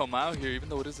see it come out here, even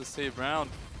though it is a save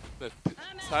round. The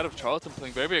side of Carlton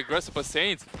playing very, very aggressive, but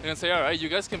Saints, they're going to say, all right, you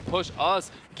guys can push us.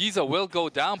 Giza will go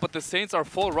down, but the Saints are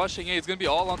full rushing A. It's going to be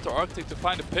all onto Arctic to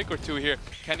find a pick or two here.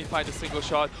 Can he find a single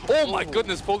shot? Oh my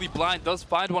goodness, fully blind. Does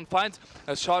find one, finds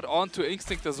a shot onto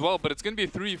Instinct as well, but it's going to be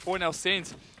 3-4 now.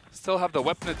 Saints still have the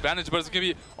weapon advantage, but it's going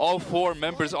to be all 4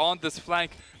 members on this flank.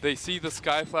 They see the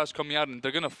Sky Flash coming out, and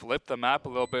they're going to flip the map a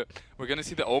little bit. We're going to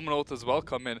see the Omen ult as well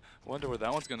come in. Wonder where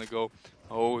that one's going to go.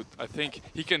 Oh, I think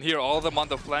he can hear all of them on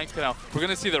the flank now. We're going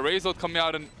to see the Raze ult coming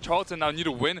out, and Charlton now need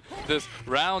to win this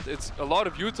round. It's a lot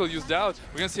of util used out.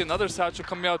 We're going to see another satchel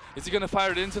coming out. Is he going to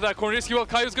fire it into that corner? CVAL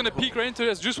Kaiu's going to peek right into it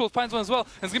as Juiceful finds one as well.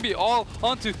 And it's going to be all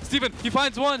onto Steven. He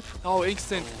finds one. Oh,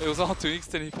 Instant. It was onto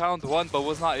Instant. He found one, but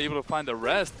was not able to find the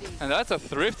rest. And that's a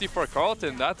thrifty for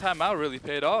Carlton. That timeout really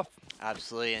paid off.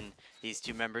 Absolutely, and these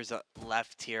 2 members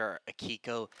left here are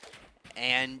Akiko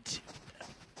and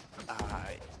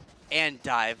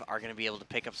Dive are going to be able to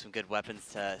pick up some good weapons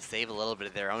to save a little bit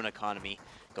of their own economy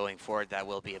going forward. That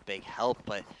will be a big help,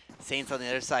 but Saints on the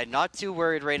other side, not too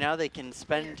worried right now. They can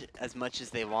spend as much as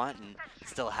they want and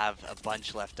still have a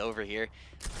bunch left over here,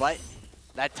 but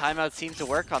that timeout seemed to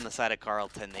work on the side of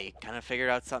Carlton. They kind of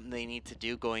figured out something they need to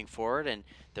do going forward, and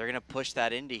they're going to push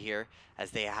that into here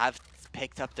as they have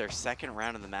picked up their 2nd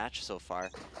round of the match so far.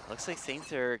 Looks like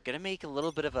Saints are going to make a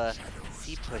little bit of a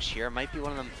C push here. Might be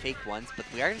one of them fake ones, but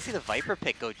we are going to see the Viper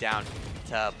pick go down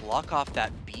to block off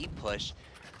that B push.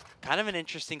 Kind of an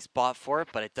interesting spot for it,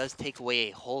 but it does take away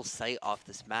a whole site off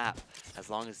this map as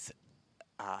long as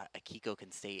Akiko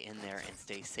can stay in there and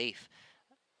stay safe.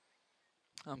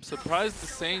 I'm surprised the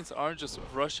Saints aren't just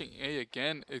rushing A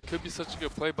again. It could be such a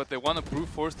good play, but they want to brute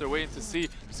force their way into C.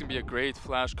 It's going to be a great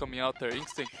flash coming out there.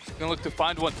 Instinct going to look to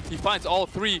find one. He finds all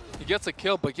 3. He gets a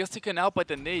kill, but gets taken out by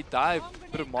the nade. Dive.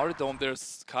 Bit of martyrdom there.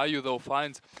 Caillou, though,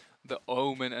 finds the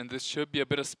Omen, and this should be a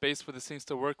bit of space for the Saints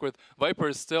to work with. Viper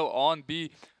is still on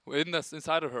B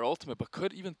inside of her ultimate, but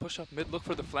could even push up mid. Look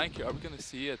for the flank here. Are we going to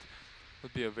see it?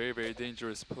 Would be a very, very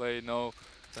dangerous play. No.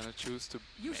 Gonna choose to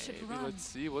maybe, let's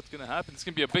see what's gonna happen. It's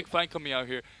gonna be a big flank coming out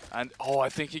here, and oh, I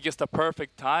think he gets the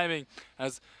perfect timing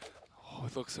as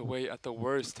it looks away at the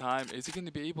worst time. Is he gonna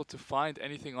be able to find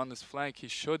anything on this flank? He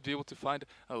should be able to find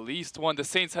at least one. The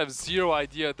Saints have zero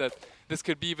idea that this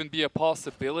could even be a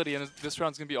possibility, and this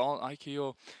round's gonna be all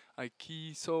Aikio. I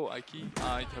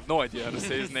have no idea how to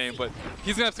say his name, but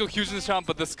he's gonna have to go huge in this round,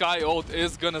 but the Sky ult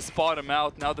is gonna spot him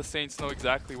out. Now the Saints know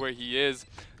exactly where he is.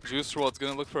 Juice WRLD's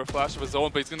gonna look for a flash of his own,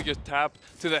 but he's gonna get tapped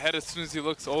to the head as soon as he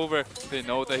looks over. They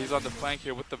know that he's on the flank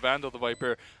here with the Vandal, the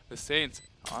Viper. The Saints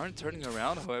aren't turning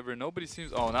around, however. Nobody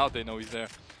seems... Oh, now they know he's there.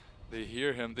 They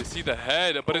hear him. They see the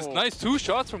head, but it's nice 2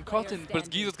 shots from Carlton, but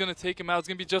Giza's going to take him out. It's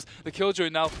going to be just the Killjoy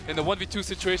now in the 1v2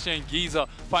 situation, and Giza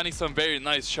finding some very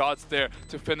nice shots there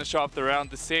to finish off the round.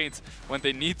 The Saints, when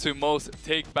they need to most,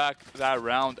 take back that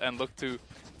round and look to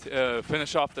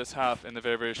finish off this half in a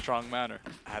very, very strong manner.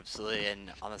 Absolutely,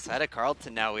 and on the side of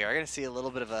Carlton now, we are going to see a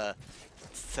little bit of a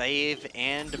save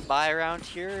and buy around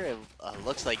here. It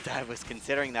looks like Dive was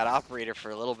considering that operator for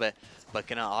a little bit, but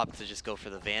gonna opt to just go for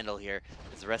the Vandal here,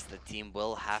 as the rest of the team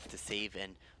will have to save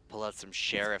and pull out some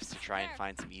Sheriffs to try and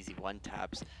find some easy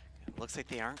one-taps. Looks like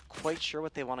they aren't quite sure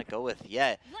what they want to go with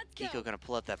yet. Kiko gonna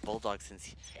pull out that Bulldog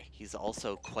since he's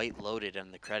also quite loaded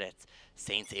on the credits.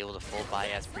 Saints able to full buy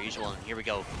as per usual, and here we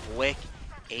go. Quick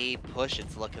A push,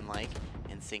 it's looking like.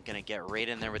 Instinct gonna get right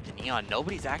in there with the Neon.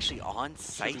 Nobody's actually on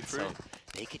site, so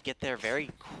they could get there very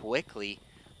quickly.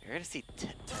 You're gonna see,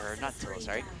 you're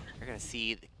gonna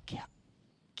see the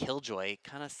Killjoy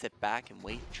kind of sit back and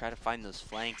wait, try to find those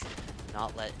flanks,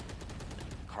 not let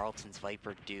Carlton's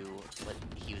Viper do what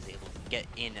he was able to get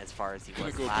in as far as he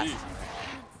was last time.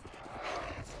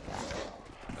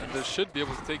 And they should be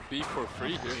able to take B for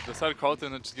free here. Decided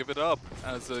Carlton and just give it up,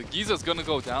 as Giza's going to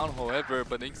go down, however,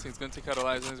 but Instinct's going to take out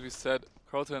Elias. As we said,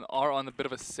 Carlton are on a bit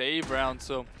of a save round,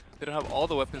 so they don't have all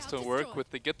the weapons to work with.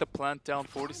 They get the plant down,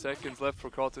 40 seconds left for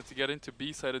Carlton to get into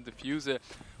B side and defuse it.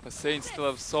 But Saints still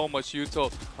have so much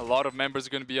util. A lot of members are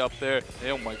going to be up there.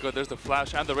 Oh my god, there's the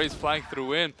flash and the Raze flying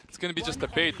through in. It's going to be just a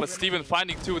bait, but Steven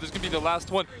finding 2. There's going to be the last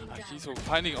one. He's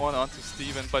finding one onto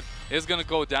Steven, but it's going to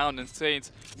go down, and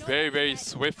Saints very, very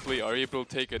swiftly are able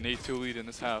to take an 8-2 lead in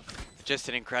this half. Just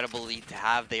an incredible lead to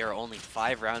have. They are only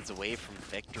 5 rounds away from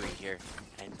victory here,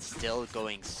 and still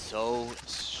going so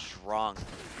strong.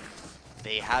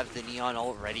 They have the Neon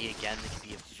ult ready again. They can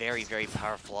be a very, very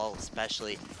powerful ult,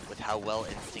 especially with how well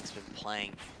Instinct's been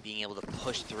playing, being able to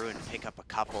push through and pick up a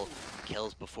couple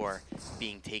kills before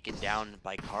being taken down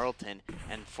by Carlton.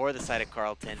 And for the side of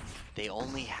Carlton, they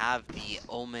only have the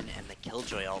Omen and the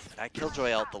Killjoy ult. That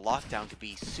Killjoy ult, the lockdown, could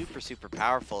be super, super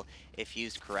powerful if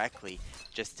used correctly,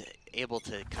 just able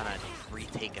to kind of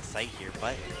retake a site here.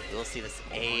 But we'll see this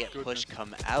A push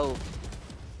come out.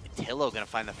 Tillo gonna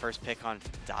find the first pick on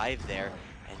dive there,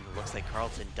 and it looks like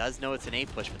Carlton does know it's an A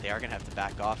push, but they are gonna have to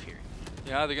back off here.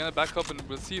 Yeah, they're gonna back up, and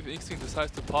we'll see if Instinct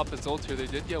decides to pop his ult here. They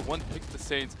did get one pick, the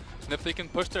Saints, and if they can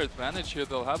push their advantage here,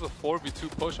 they'll have a 4v2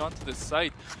 push onto this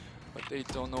site. But they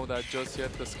don't know that just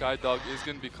yet. The Skydog is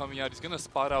gonna be coming out. He's gonna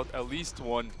spot out at least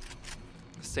one.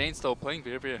 Saints, though, playing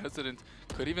very, very hesitant.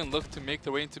 Could even look to make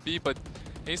their way into B, but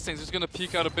Instinct's just gonna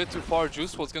peek out a bit too far.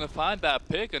 JuiceWorld's gonna find that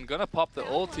pick and gonna pop the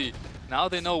ulti. Now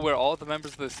they know where all the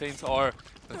members of the Saints are.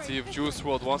 Let's see if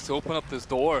JuiceWorld wants to open up this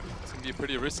door. It's gonna be a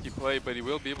pretty risky play, but he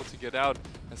will be able to get out.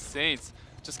 The Saints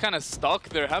just kind of stuck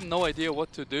there, have no idea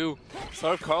what to do.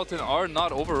 Sark Carlton are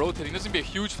not over-rotating. There's gonna be a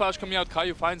huge flash coming out.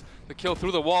 Caillou finds the kill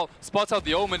through the wall, spots out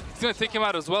the Omen. He's gonna take him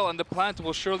out as well, and the plant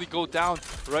will surely go down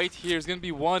right here. It's gonna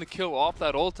be one kill off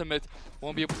that ultimate.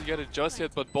 Won't be able to get it just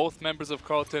yet, but both members of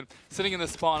Carlton sitting in the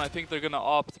spawn. I think they're gonna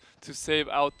opt to save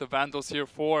out the Vandals here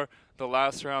for the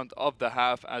last round of the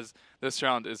half, as this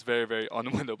round is very, very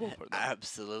unwinnable for them.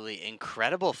 Absolutely.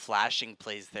 Incredible flashing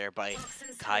plays there by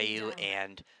Caillou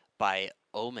and by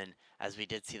Omen, as we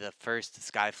did see the first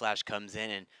Sky Flash comes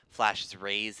in and flashes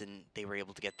Raze, and they were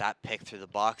able to get that pick through the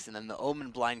box, and then the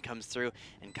Omen blind comes through,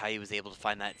 and Caillou was able to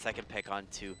find that second pick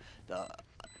onto the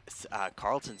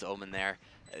Carlton's Omen there,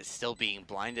 still being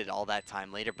blinded all that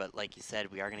time later. But like you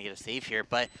said, we are going to get a save here,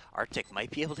 but Arctic might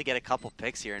be able to get a couple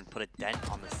picks here and put a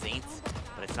dent on the Saints,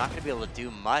 but it's not going to be able to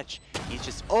do much. He's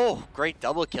just, oh, great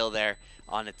double kill there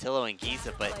on Attilo and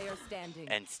Giza,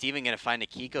 and Steven going to find a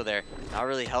Kiko there. Not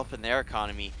really helping their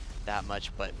economy that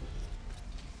much, but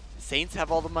Saints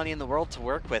have all the money in the world to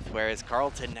work with, whereas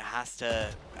Carlton has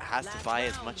to buy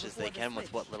as much as they can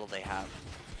with what little they have.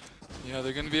 Yeah,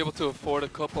 they're going to be able to afford a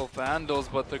couple Vandals,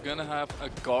 but they're going to have a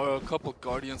couple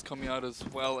Guardians coming out as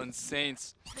well. And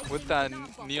Saints, with that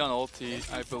Neon ulti,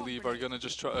 I believe, are going to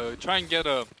just try and get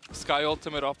a Sky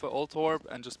Ultimate off the ult orb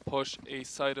and just push A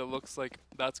side. It looks like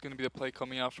that's going to be the play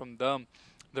coming out from them.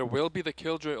 There will be the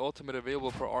Killjoy ultimate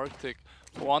available for Arctic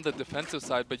on the defensive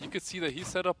side, but you can see that he's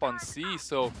set up on C,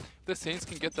 so if the Saints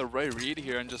can get the right read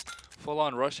here and just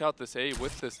full-on rush out this A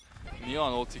with this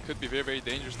Neon ulti, could be very, very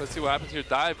dangerous. Let's see what happens here.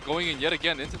 Dive going in yet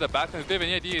again into the backline. If they have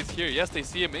any idea, he's here. Yes, they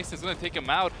see him. Mason's going to take him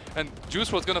out, and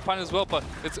JuiceWorld's going to find him as well, but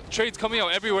it's trades coming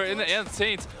out everywhere. In the end,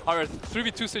 Saints are a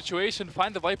 3v2 situation.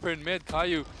 Find the Viper in mid.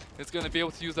 Caillou is going to be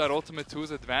able to use that ultimate to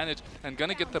his advantage, and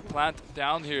going to get the plant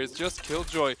down here. It's just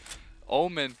Killjoy,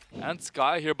 Omen, and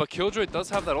Sky here, but Killjoy does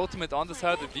have that ultimate on the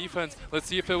side of the defense. Let's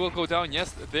see if it will go down.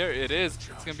 Yes, there it is.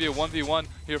 It's going to be a 1v1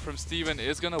 here from Steven.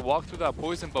 Is going to walk through that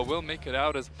poison, but will make it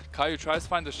out as Caillou tries to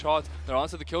find the shot. They're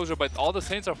onto the Killjoy, but all the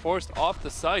Saints are forced off the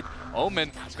site.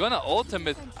 Omen is going to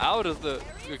ultimate out of the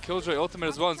Killjoy ultimate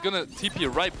as well. It's going to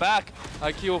TP right back.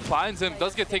 Akio finds him,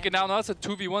 does get taken down. Now it's a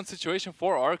 2v1 situation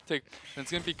for Arctic, and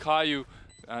it's going to be Caillou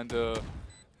and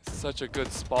such a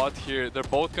good spot here. They're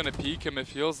both going to peek him, it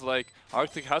feels like.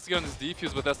 Arctic has to get on his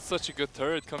defuse, but that's such a good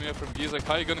turret coming up from Giza.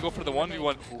 Caillou going to go for the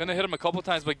 1v1. Going to hit him a couple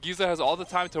times, but Giza has all the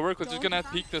time to work with. Just going to have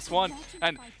to peek this one,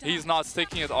 and he's not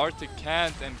sticking as Arctic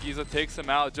can't, and Giza takes him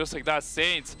out just like that.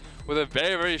 Saints with a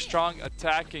very, very strong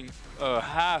attacking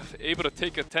half, able to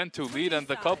take a 10-2 lead, and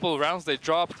the couple rounds they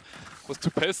dropped was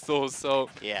 2 pistols, so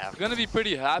yeah, gonna be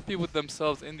pretty happy with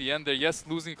themselves in the end there. Yes,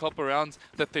 losing a couple rounds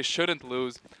that they shouldn't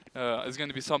lose is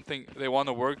gonna be something they want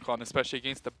to work on, especially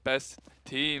against the best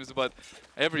teams, but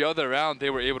every other round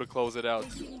they were able to close it out.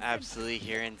 Absolutely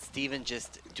here, and Steven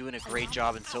just doing a great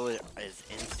job, and so is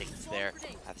Instincts there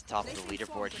at the top of the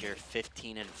leaderboard here,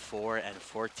 15-4 and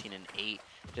 14-8.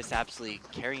 Just absolutely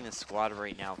carrying the squad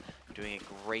right now, doing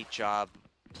a great job,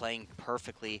 playing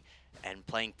perfectly and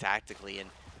playing tactically. And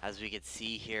as we can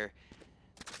see here,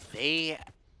 they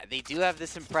do have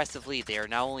this impressive lead. They are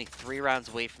now only 3 rounds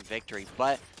away from victory,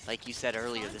 but like you said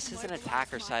earlier, this is an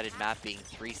attacker-sided map being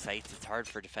 3 sites. It's hard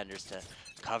for defenders to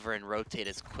cover and rotate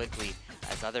as quickly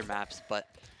as other maps,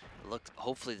 but look,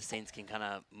 hopefully the Saints can kind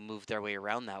of move their way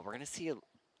around that. We're going to see a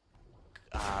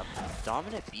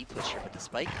dominant B push here, but the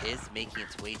spike is making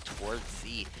its way towards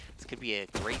C. This could be a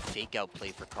great fake out play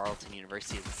for Carleton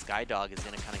University, as the Skydog is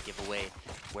going to kind of give away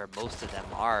where most of them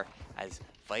are, as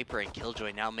Viper and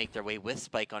Killjoy now make their way with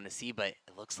Spike onto C, but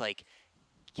it looks like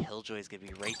Killjoy is going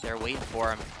to be right there waiting for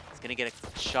him. He's going to get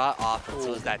a shot off, and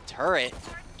so is that turret.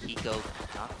 Kiko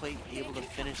not quite able to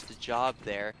finish the job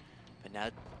there, but now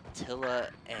Tilla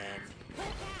and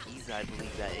Giza, I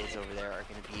believe that is over there, are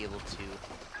going to be able to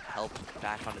help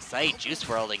back on the site. Juice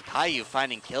World and Caillou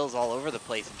finding kills all over the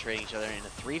place and trading each other in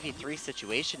a 3v3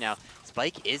 situation now.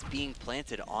 Spike is being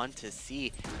planted onto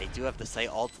C. They do have the site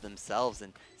all to themselves,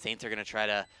 and Saints are going to try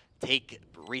to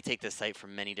retake the site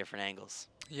from many different angles.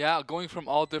 Yeah, going from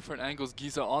all different angles.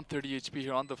 Giza on 30 HP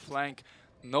here on the flank.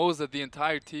 Knows that the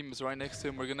entire team is right next to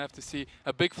him. We're going to have to see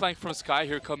a big flank from Sky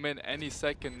here come in any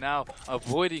second now,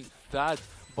 avoiding that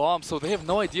bomb. So they have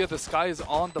no idea the Sky is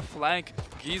on the flank.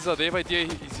 Giza, they have idea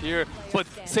he's here. But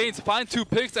Saints find 2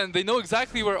 picks, and they know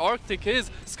exactly where Arctic is.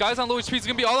 Sky's on low HP. It's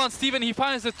going to be all on Steven. He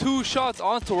finds the 2 shots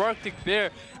onto Arctic there.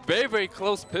 Very, very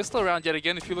close pistol round yet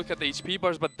again if you look at the HP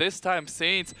bars. But this time,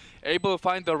 Saints able to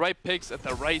find the right picks at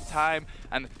the right time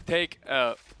and take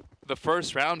the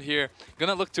first round here.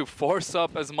 Gonna look to force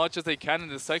up as much as they can in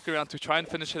the second round to try and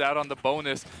finish it out on the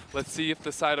bonus. Let's see if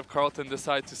the side of Carlton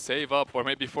decide to save up or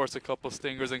maybe force a couple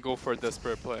stingers and go for a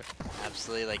desperate play.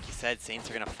 Absolutely, like you said, Saints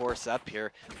are gonna force up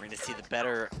here. We're gonna see the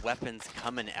better weapons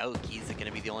coming out. Giza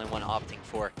gonna be the only one opting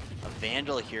for a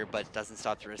Vandal here, but doesn't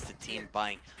stop the rest of the team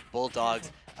buying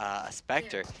Bulldogs, a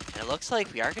Spectre. And it looks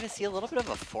like we are gonna see a little bit of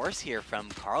a force here from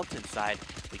Carlton's side.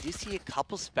 We do see a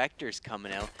couple Spectres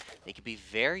coming out. They could be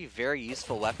very, very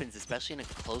useful weapons, especially in a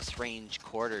close range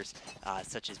quarters,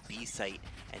 such as B site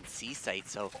and C site.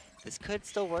 So this could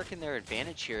still work in their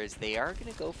advantage here, as they are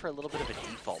going to go for a little bit of a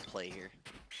default play here.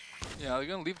 Yeah, they're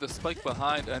going to leave the spike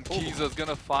behind, and Giza's going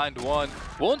to find one.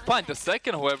 Won't find the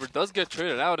second, however, does get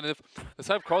traded out. And if the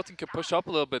side of Carlton can push up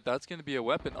a little bit, that's going to be a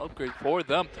weapon upgrade for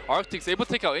them. Arctic's able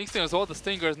to take out Instinct as well, the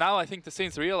Stingers. Now I think the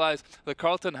Saints realize that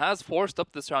Carlton has forced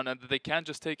up this round and that they can't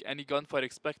just take any gunfight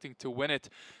expecting to win it.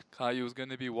 Caillou is going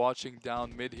to be watching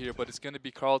down mid here, but it's going to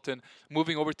be Carlton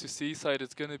moving over to C side.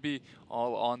 It's going to be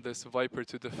all on this Viper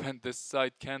to defend this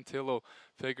side. Can Tillo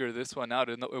figure this one out?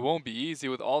 It won't be easy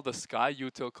with all the Sky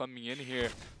util coming in here.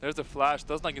 There's a flash,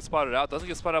 does not get spotted out, doesn't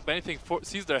get spotted out by anything,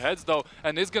 sees their heads though,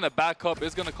 and is going to back up,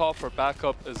 is going to call for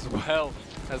backup as well,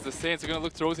 as the Saints are going to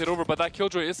look to rotate over, but that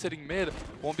Killjoy is sitting mid,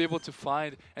 won't be able to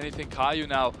find anything. Caillou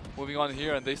now moving on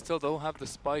here, and they still don't have the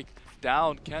spike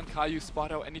down. Can Caillou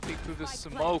spot out anything through the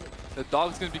smoke? The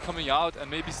dog's going to be coming out,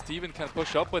 and maybe Steven can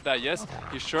push up with that. Yes,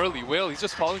 he surely will. He's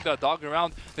just following that dog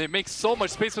around. They make so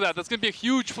much space for that. That's going to be a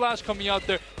huge flash coming out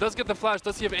there. Does get the flash.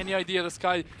 Does he have any idea the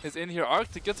Sky is in here?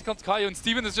 Arctic gets to come to Caillou, and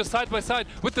Steven is just side by side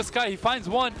with the Sky. He finds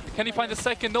one. Can he find a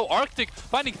second? No. Arctic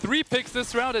finding 3 picks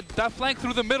this round, and that flank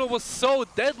through the middle was so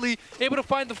deadly. Able to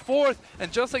find the 4th,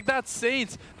 and just like that,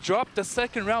 Saints dropped the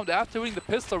second round after winning the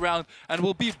pistol round and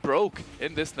will be broke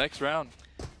in this next round.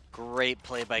 Great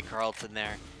play by Carlton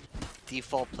there.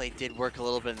 Default play did work a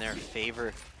little bit in their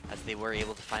favor, as they were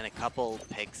able to find a couple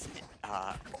picks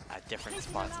at different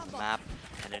spots on the map,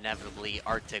 and inevitably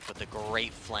Arctic with a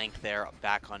great flank there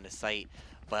back onto site.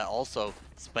 But also,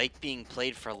 Spike being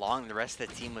played for long, the rest of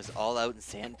the team was all out in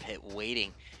Sandpit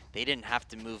waiting. They didn't have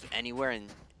to move anywhere, and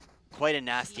quite a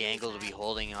nasty angle to be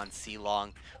holding on C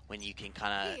long when you can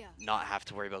kind of not have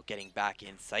to worry about getting back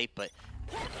in sight. But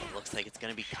it looks like it's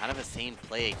going to be kind of the same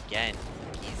play again.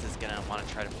 Giza's going to want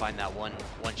to try to find that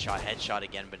one-shot headshot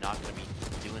again, but not going to be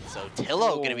doing so.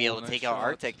 Tillo going to be able to take out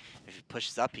Arctic. If he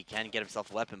pushes up, he can get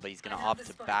himself a weapon, but he's going to opt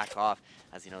to back off,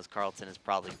 as he knows Carlton is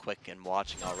probably quick and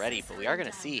watching already. But we are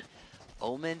going to see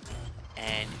Omen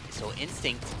and so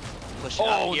Instinct pushing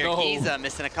up here. No. Giza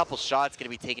missing a couple shots, going to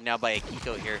be taken down by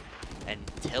Akiko here. And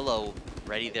Tillo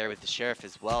ready there with the Sheriff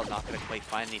as well. Not going to quite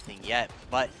find anything yet,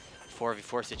 but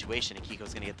 4v4 situation.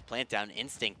 Akiko's going to get the plant down.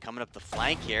 Instinct coming up the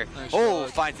flank here. Nice shot.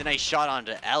 Finds a nice shot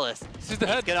onto Ellis. Sees the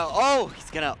head.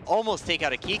 He's gonna almost take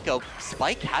out Akiko.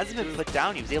 Spike hasn't been put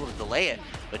down. He was able to delay it,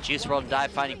 but Juice WRLD and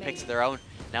Dive finding picks of their own.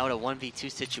 Now in a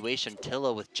 1v2 situation,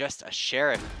 Tillo with just a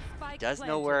Sheriff. He does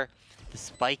know where the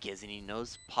Spike is, and he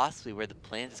knows possibly where the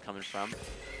plant is coming from.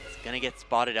 He's going to get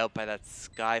spotted out by that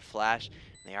Sky Flash.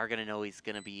 They are going to know he's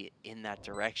going to be in that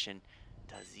direction.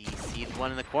 Does he see the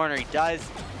one in the corner? He does.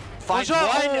 Finds one.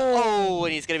 Oh,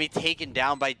 and he's going to be taken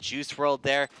down by Juice WRLD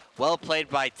there. Well played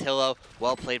by Tillo.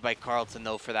 Well played by Carlton,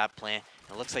 though, for that plant.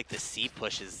 It looks like the C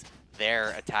push is their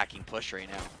attacking push right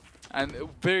now. And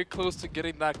very close to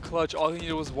getting that clutch. All he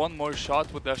needed was one more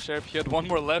shot with that Sheriff. He had one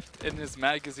more left in his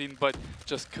magazine, but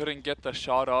just couldn't get the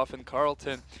shot off. And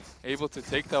Carlton able to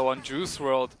take that one. Juice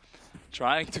WRLD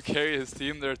trying to carry his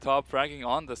team. They're top ranking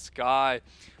on the Sky,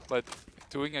 but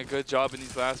doing a good job in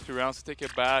these last few rounds to take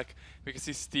it back. We can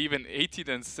see Steven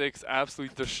 18-6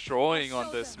 absolutely destroying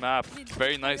on this map.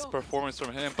 Very nice performance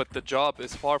from him, but the job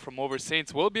is far from over.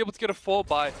 Saints will be able to get a full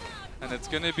buy And it's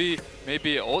going to be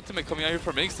maybe ultimate coming out here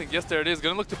from Instinct. Yes, there it is.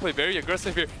 Going to look to play very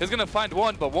aggressive here. He's going to find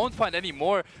one, but won't find any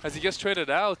more as he gets traded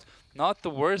out. Not the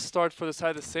worst start for the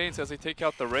side of the Saints as they take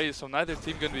out the Rays, so neither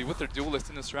team going to be with their duelist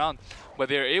in this round. But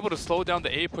they are able to slow down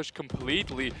the A push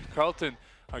completely. Carlton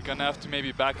are going to have to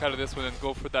maybe back out of this one and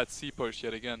go for that C push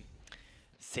yet again.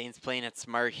 Saints playing it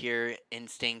smart here.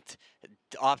 Instinct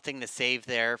opting to save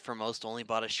there. For most, only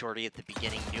bought a shorty at the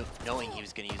beginning, knowing he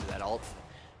was going to use that ult.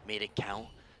 Made it count.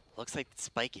 Looks like the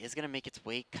spike is going to make its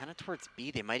way kind of towards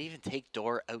B. They might even take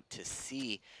Door out to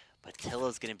C. But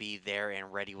Tillo's going to be there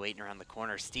and ready, waiting around the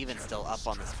corner. Steven's still up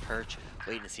on this perch,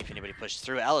 waiting to see if anybody pushes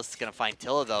through. Ellis is going to find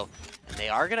Tillo, though. And they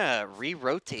are going to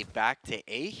re-rotate back to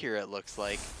A here, it looks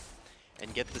like,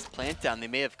 and get this plant down. They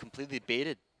may have completely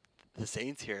baited the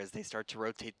Saints here as they start to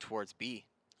rotate towards B.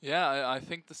 Yeah, I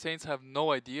think the Saints have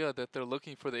no idea that they're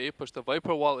looking for the A push. The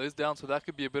Viper wall is down, so that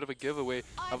could be a bit of a giveaway.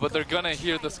 But they're going to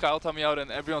hear the Sky Tommy out, and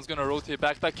everyone's going to rotate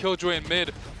back. That Killjoy in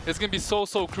mid is going to be so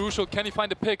crucial. Can he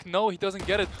find a pick? No, he doesn't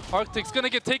get it. Arctic's going to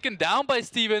get taken down by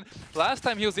Steven. Last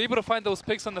time he was able to find those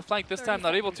picks on the flank. This time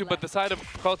not able to, but the side of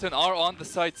Carlton are on the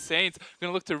side. Saints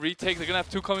going to look to retake. They're going to have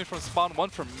two coming from spawn,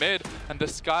 one from mid, and the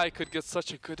Sky could get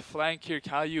such a good flank here.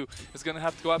 Caillou is going to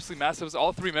have to go absolutely massive as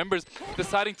all three members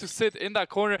deciding to sit in that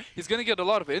corner. He's going to get a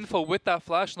lot of info with that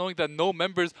flash, knowing that no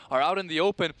members are out in the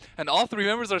open, and all three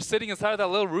members are sitting inside of that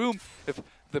little room. If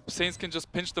the Saints can just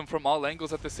pinch them from all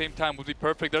angles at the same time, would be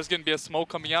perfect. There's going to be a smoke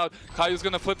coming out. Caillou's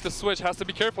going to flip the switch, has to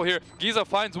be careful here. Giza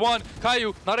finds one.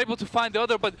 Caillou not able to find the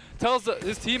other, but tells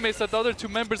his teammates that the other two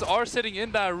members are sitting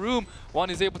in that room. One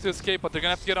is able to escape, but they're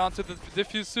going to have to get onto the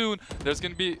diffuse soon. There's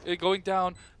going to be it going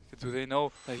down. Do they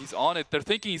know that he's on it? They're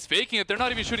thinking he's faking it. They're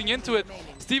not even shooting into it.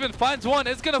 Steven finds one.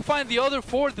 It's going to find the other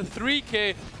for the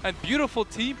 3K. And beautiful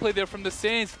team play there from the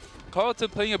Saints. Carlton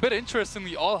playing a bit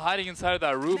interestingly, all hiding inside of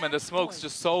that room, and the smoke's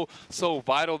just so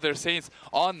vital. Their Saints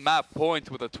on map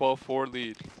point with a 12-4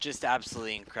 lead. Just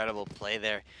absolutely incredible play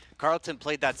there. Carlton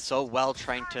played that so well,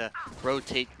 trying to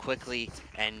rotate quickly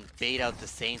and bait out the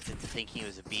Saints into thinking it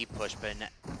was a B push, but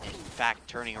in fact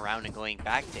turning around and going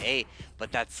back to A.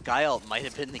 But that Sky ult might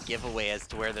have been the giveaway as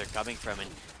to where they're coming from, and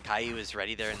Caillou is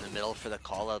ready there in the middle for the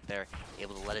call out there,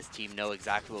 able to let his team know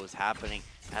exactly what was happening.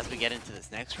 As we get into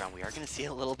this next round, we are going to see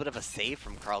a little bit of a save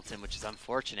from Carlton, which is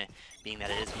unfortunate, being that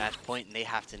it is match point and they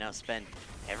have to now spend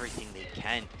everything they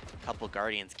can. Couple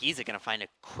Guardians. Giza going to find a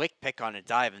quick pick on a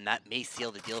dive, and that may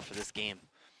seal the deal for this game.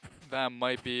 That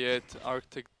might be it.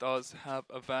 Arctic does have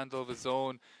a Vandal of his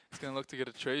own. He's going to look to get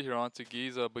a trade here onto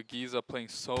Giza, but Giza playing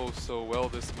so well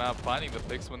this map, finding the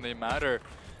picks when they matter.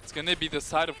 It's going to be the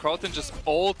side of Carlton just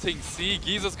ulting C.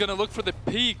 Giza's going to look for the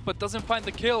peak, but doesn't find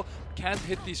the kill. Can't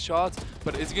hit these shots,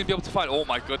 but is he going to be able to find? Oh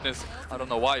my goodness. I don't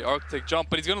know why Arctic jumped,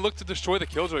 but he's going to look to destroy the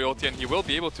Killjoy ulti, and he will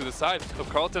be able to. The side of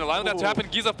Carlton allowing that to happen.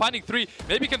 Giza finding three.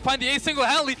 Maybe he can find the A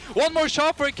single-handedly. One more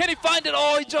shot for it. Can he find it?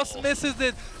 Oh, he just misses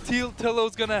it.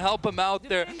 Tillo's going to help him out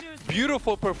there.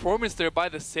 Beautiful performance there by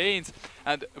the Saints,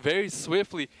 and very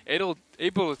swiftly able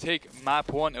to take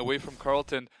map one away from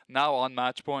Carlton, now on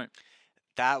match point.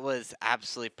 That was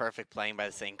absolutely perfect playing by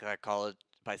the St. Clair College,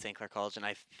 and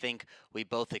I think we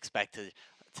both expected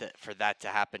for that to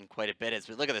happen quite a bit. As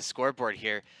we look at the scoreboard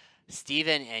here,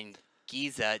 Steven and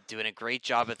Giza doing a great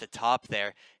job at the top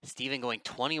there. Steven going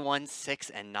 21, 6,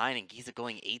 and 9, and Giza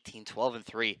going 18, 12, and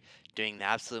 3, doing the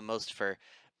absolute most for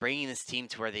bringing this team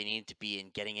to where they need to be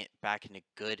and getting it back into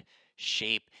good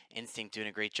shape. Instinct doing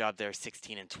a great job there,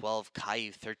 16 and 12,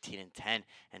 Caillou 13 and 10,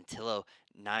 and Tillo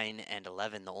 9 and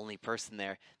 11, the only person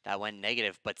there that went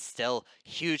negative, but still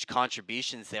huge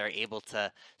contributions there, able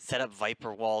to set up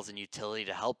Viper walls and utility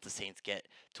to help the Saints get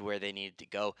to where they needed to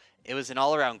go. It was an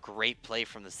all-around great play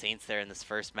from the Saints there in this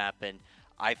first map, and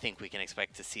I think we can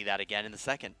expect to see that again in the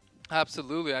second.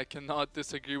 Absolutely, I cannot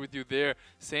disagree with you there.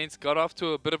 Saints got off to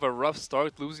a bit of a rough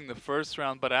start, losing the first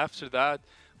round, but after that,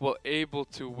 were able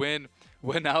to win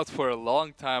out for a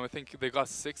long time. I think they got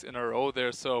 6 in a row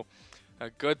there, so a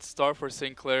good start for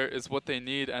St. Clair is what they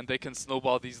need, and they can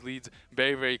snowball these leads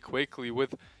very quickly.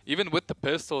 Even with the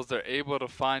pistols, they're able to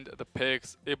find the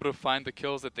picks, able to find the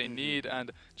kills that they need,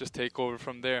 and just take over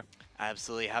from there.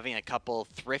 Absolutely, having a couple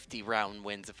thrifty round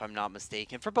wins, if I'm not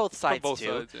mistaken, for both sides for both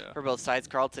too. Sides, yeah. For both sides,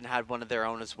 Carlton had one of their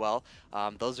own as well.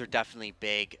 Those are definitely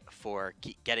big for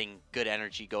getting good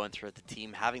energy going throughout the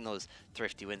team. Having those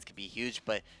thrifty wins could be huge,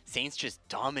 but Saints just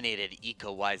dominated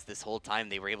eco-wise this whole time.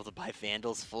 They were able to buy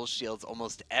Vandals, full shields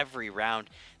almost every round.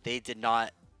 They did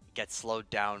not get slowed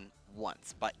down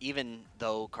once, but even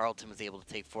though Carlton was able to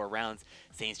take 4 rounds,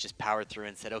 Saints just powered through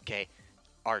and said, okay,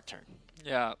 our turn.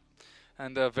 Yeah.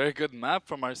 And a very good map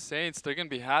from our Saints. They're going to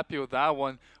be happy with that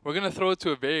one. We're going to throw it to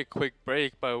a very quick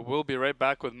break, but we'll be right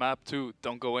back with map 2.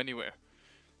 Don't go anywhere.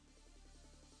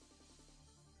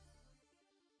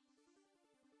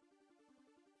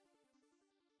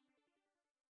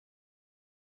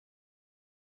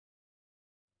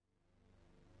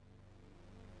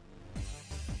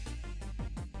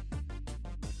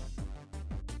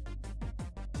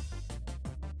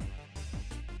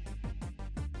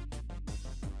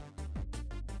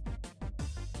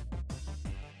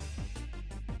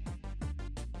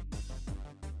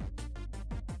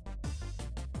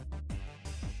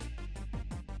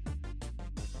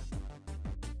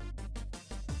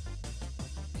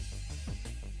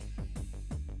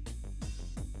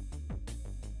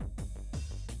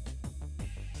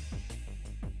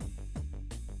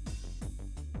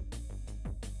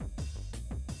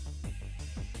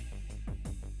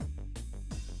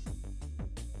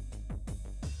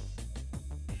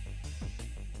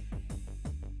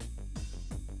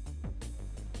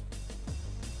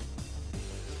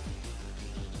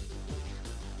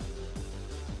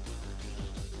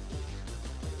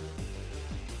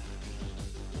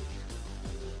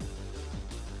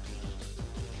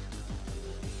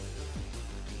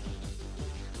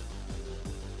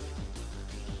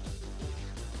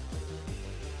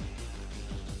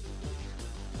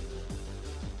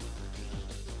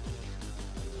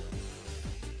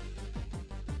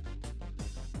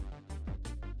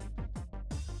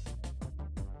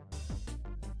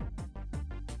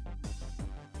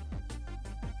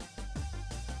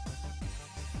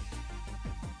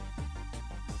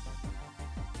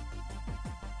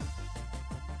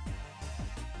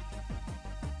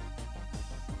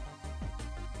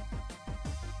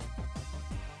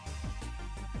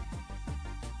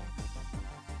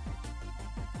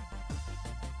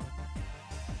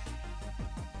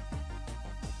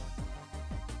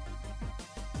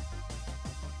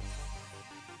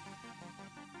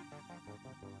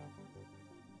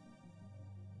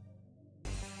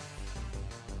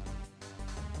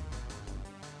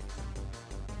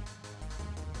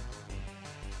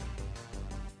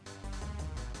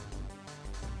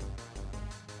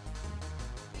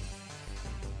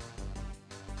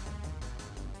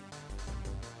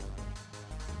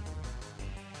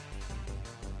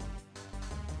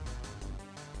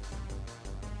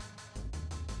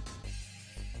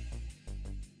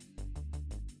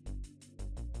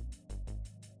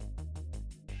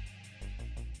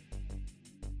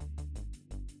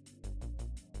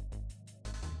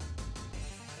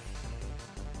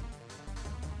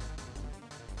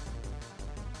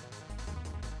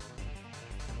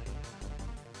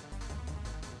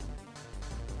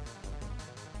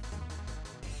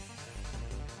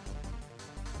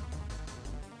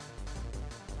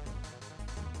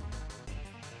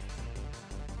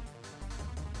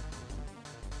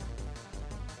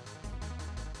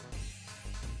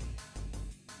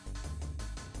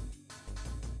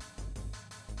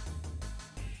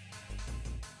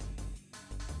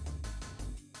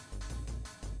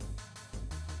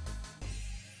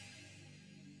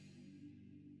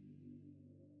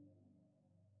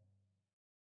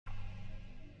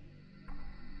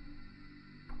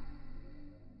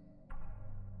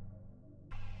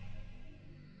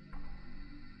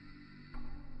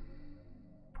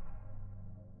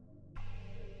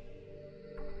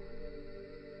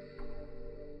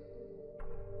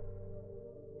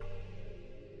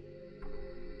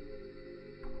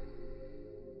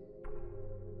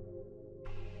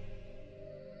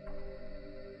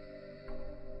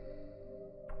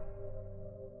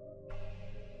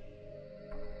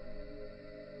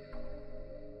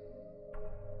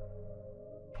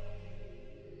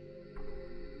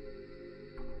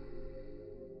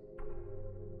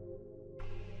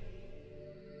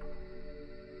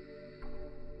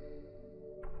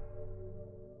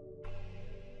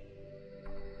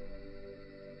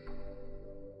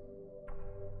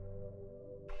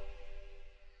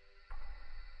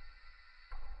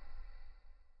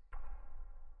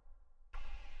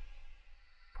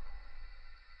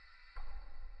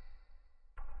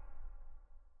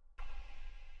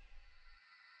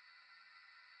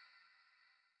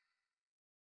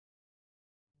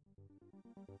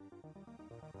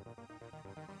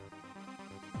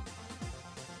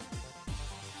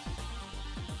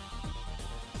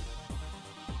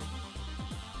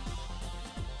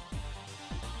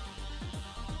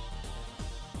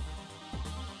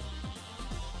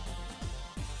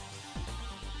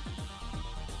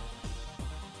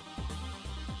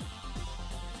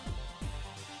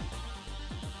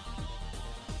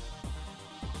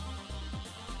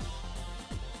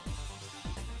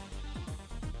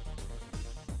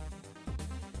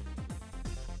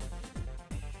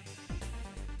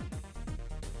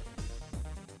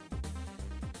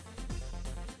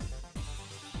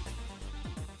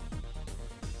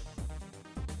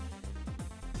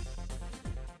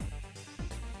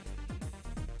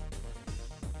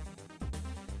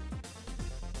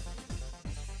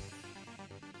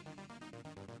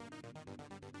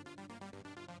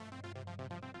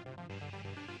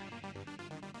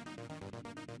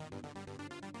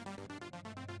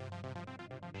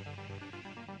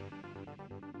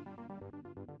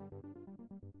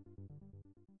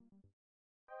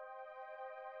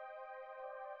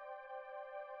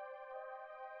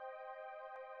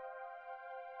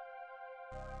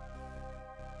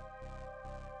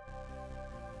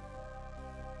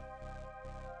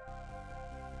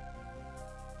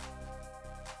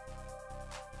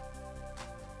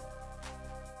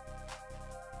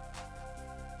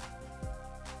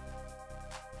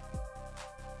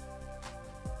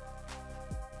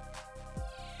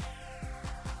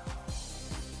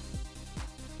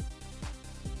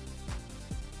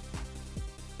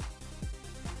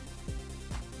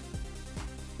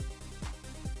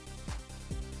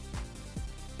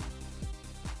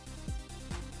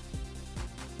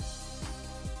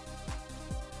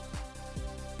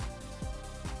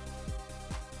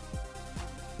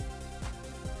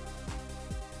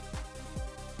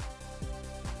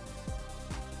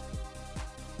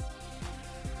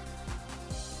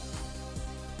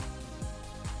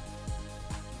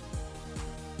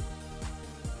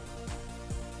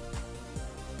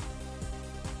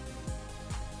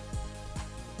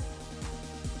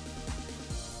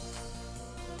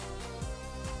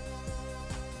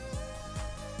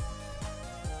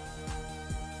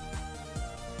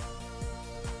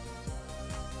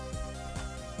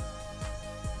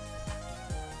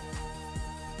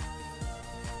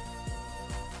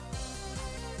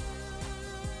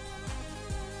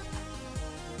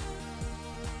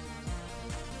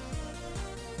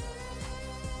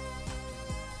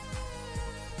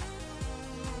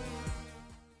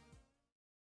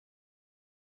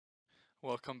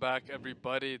 Welcome back,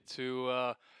 everybody, to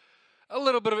a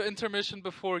little bit of an intermission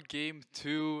before Game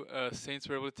 2. Saints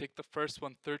were able to take the first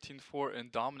one 13-4 in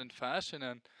dominant fashion.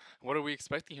 And what are we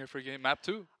expecting here for game map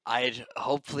 2? I'd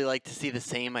hopefully like to see the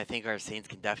same. I think our Saints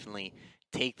can definitely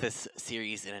take this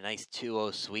series in a nice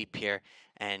 2-0 sweep here.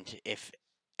 And if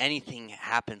anything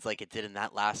happens like it did in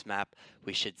that last map,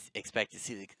 we should expect to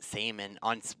see the same. And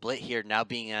on Split here, now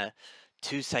being a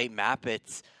two-site map,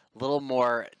 it's a little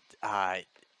more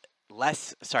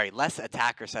less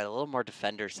attacker side, a little more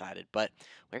defender sided, but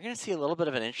we're going to see a little bit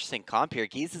of an interesting comp here.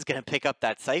 Gies is going to pick up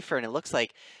that Cypher, and it looks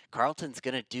like Carlton's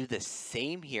going to do the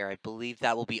same here. I believe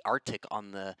that will be Arctic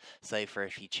on the Cypher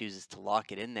if he chooses to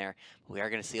lock it in there. We are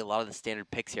going to see a lot of the standard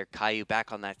picks here. Caillou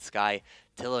back on that Sky.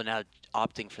 Tillo now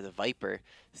opting for the Viper.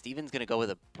 Steven's going to go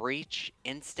with a Breach.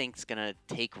 Instinct's going to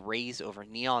take Raze over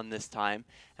Neon this time.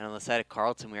 And on the side of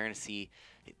Carlton, we're going to see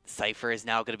Cypher is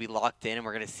now going to be locked in, and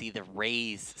we're going to see the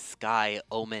Raze, Sky,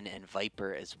 Omen, and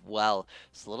Viper as well.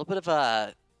 So a little bit of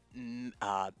a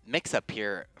mix-up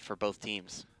here for both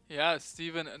teams. Yeah,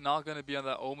 Steven not going to be on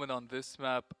that Omen on this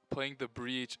map, playing the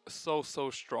Breach so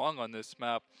strong on this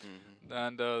map.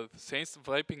 And Saints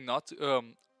opting not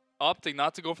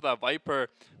to go for that Viper,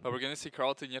 but we're going to see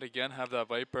Carlton yet again have that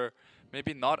Viper.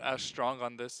 Maybe not as strong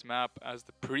on this map as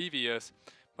the previous,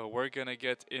 but we're going to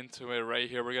get into it right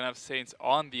here. We're going to have Saints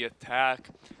on the attack,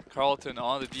 Carlton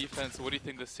on the defense. What do you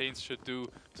think the Saints should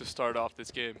do to start off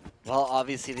this game? Well,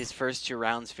 obviously these first two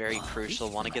rounds very crucial.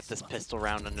 Want to get this pistol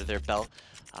round under their belt.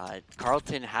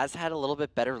 Carlton has had a little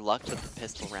bit better luck with the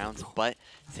pistol rounds, but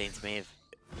Saints may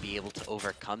be able to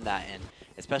overcome that, and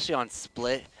especially on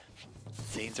Split,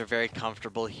 Saints are very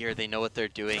comfortable here. They know what they're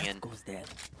doing, and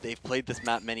they've played this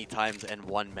map many times and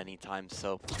won many times.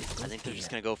 So I think they're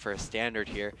just going to go for a standard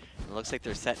here. It looks like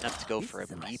they're setting up to go for a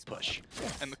B push.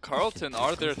 And Carlton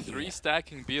are there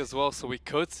 3-stacking B as well, so we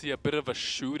could see a bit of a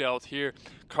shootout here.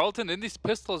 Carlton in these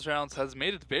pistols rounds has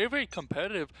made it very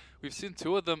competitive. We've seen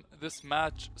two of them this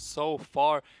match so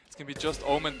far. It's going to be just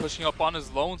Omen pushing up on his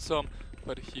lonesome,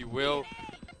 but he will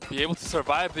be able to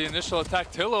survive the initial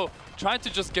attack. Tillo trying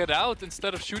to just get out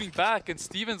instead of shooting back, and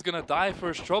Steven's gonna die for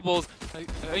his troubles.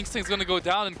 Instinct's gonna go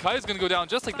down, and Kai's gonna go down.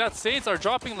 Just like that, Saints are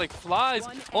dropping like flies.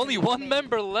 Only one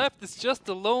member left. It's just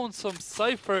the lonesome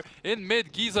Cypher in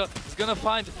mid. Giza is gonna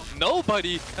find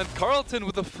nobody, and Carlton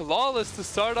with a flawless to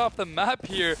start off the map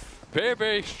here.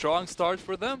 Very strong start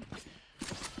for them.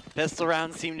 Pistol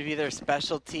rounds seem to be their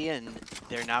specialty, and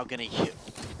they're now gonna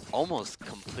almost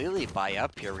completely buy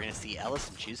up here. We're going to see Ellis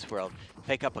and Juice WRLD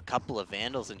pick up a couple of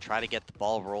Vandals and try to get the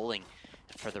ball rolling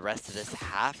for the rest of this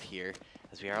half here,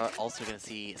 as we are also going to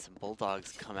see some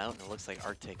Bulldogs come out, and it looks like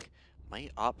Arctic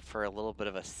might opt for a little bit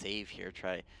of a save here,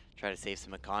 try to save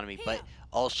some economy, but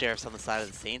all sheriffs on the side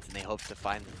of the Saints, and they hope to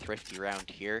find the thrifty round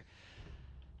here.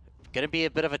 Going to be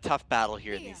a bit of a tough battle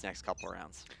here in these next couple of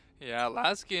rounds. Yeah,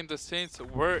 last game the Saints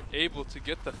were able to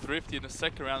get the thrifty in the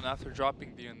second round after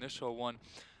dropping the initial one.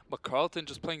 But Carlton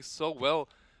just playing so well,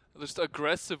 just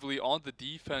aggressively on the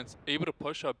defense, able to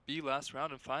push up B last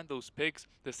round and find those picks.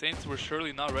 The Saints were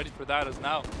surely not ready for that, as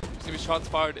now there's going to be shots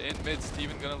fired in mid.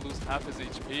 Steven going to lose half his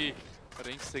HP, but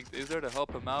Instinct is there to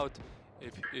help him out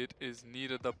if it is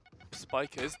needed. The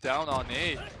spike is down on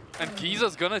A, and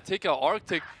Giza's going to take out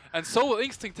Arctic, and so will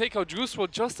Instinct take out Juice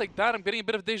WRLD just like that. I'm getting a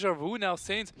bit of deja vu now.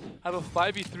 Saints have a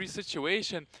 5v3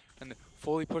 situation, and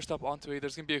fully pushed up onto A.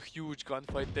 There's going to be a huge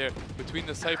gunfight there between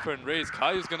the Cypher and Raze.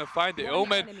 Caillou's going to find the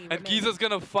Omen, and Giza's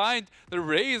going to find the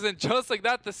Raze, and just like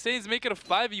that, the Saints make it a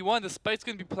 5v1. The spike's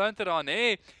going to be planted on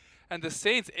A, and the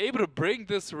Saints able to bring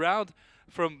this round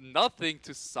from nothing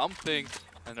to something,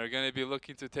 and they're going to be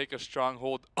looking to take a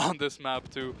stronghold on this map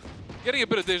too. Getting a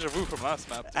bit of deja vu from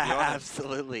last map, to be honest.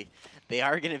 Absolutely. They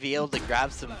are going to be able to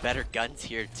grab some better guns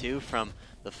here too from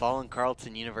the fallen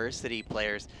Carleton University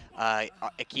players.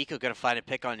 Akiko going to find a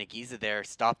pick on Nagiza there,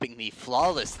 stopping the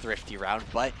flawless thrifty round,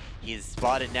 but he's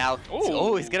spotted now.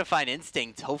 Oh, he's going to find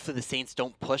Instinct. Hopefully the Saints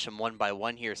don't push him one by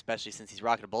one here, especially since he's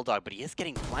rocking a Bulldog, but he is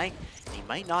getting flanked, and he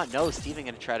might not know. Steven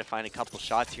going to try to find a couple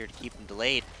shots here to keep him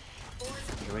delayed.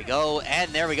 Here we go,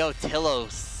 and there we go. Tillo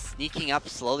sneaking up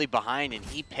slowly behind, and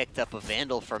he picked up a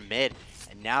Vandal from mid,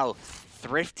 and now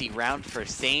thrifty round for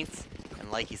Saints. And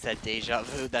like you said, deja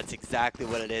vu, that's exactly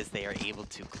what it is. They are able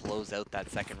to close out that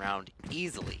second round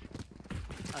easily.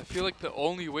 I feel like the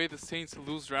only way the Saints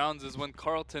lose rounds is when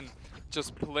Carlton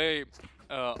just play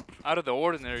out of the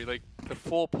ordinary, like the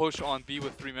full push on B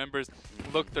with 3 members.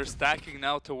 Look, they're stacking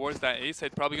now towards that A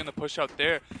side, probably going to push out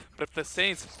there. But if the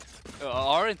Saints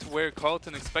aren't where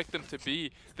Carlton expect them to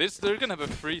be, they're going to have a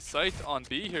free sight on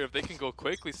B here if they can go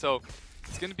quickly. So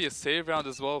it's going to be a save round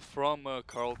as well from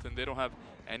Carlton. They don't have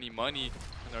any money.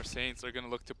 And our Saints are going to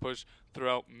look to push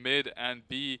throughout mid and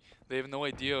B. They have no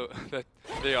idea that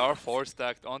they are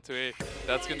 4-stacked onto A.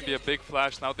 That's going to be a big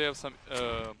flash. Now they have some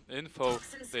info.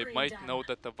 They might know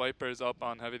that the Viper is up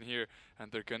on Heaven here,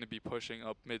 and they're going to be pushing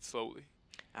up mid slowly.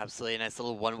 Absolutely, a nice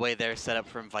little one-way there set up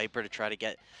from Viper to try to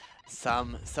get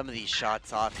some of these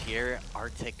shots off here.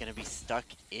 Arctic going to be stuck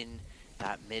in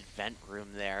that mid-vent room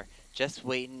there. Just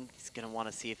waiting. He's going to want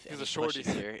to see if he's any a shorty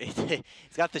here.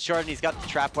 He's got the short and he's got the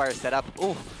trap wire set up.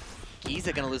 Ooh,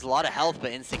 Giza going to lose a lot of health,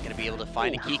 but Instinct going to be able to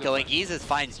find a Kiko. And Giza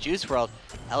finds Juice WRLD.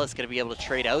 Ellis going to be able to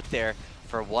trade out there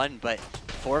for one, but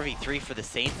 4v3 for the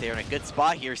Saints. They're in a good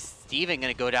spot here. Steven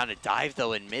going to go down to Dive,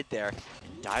 though, in mid there.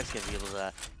 And Dive's going to be able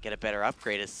to get a better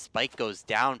upgrade as Spike goes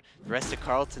down. The rest of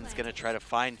Carlton's going to try to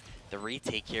find the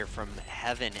retake here from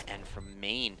Heaven and from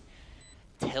Main.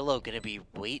 Tillo going to be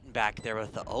waiting back there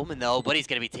with the Omen, though, but he's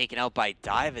going to be taken out by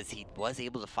Dive as he was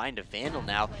able to find a Vandal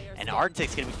now. And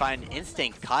Arctic's going to be finding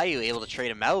Instinct. Caillou able to trade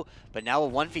him out, but now a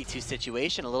 1v2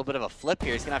 situation, a little bit of a flip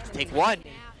here. He's going to have to take one.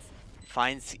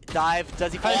 Finds Dive.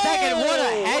 Does he find a second? What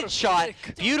a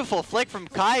headshot. Beautiful flick from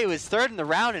Caillou, his third in the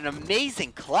round. An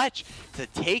amazing clutch to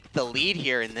take the lead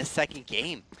here in this second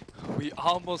game. We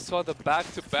almost saw the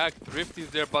back-to-back thrifties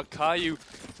there, but Caillou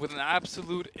with an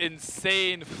absolute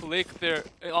insane flick there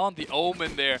on the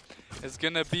Omen there is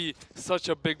going to be such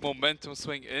a big momentum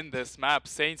swing in this map.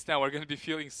 Saints now are going to be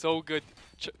feeling so good.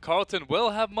 Carlton will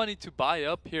have money to buy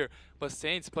up here, but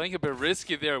Saints playing a bit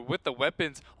risky there with the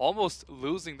weapons, almost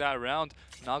losing that round.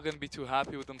 Not going to be too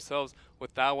happy with themselves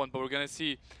with that one, but we're going to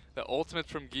see the ultimate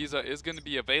from Giza is going to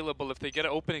be available if they get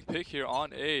an opening pick here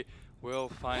on A. We'll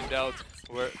find out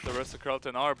where the rest of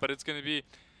Carlton are, but it's going to be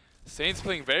Saints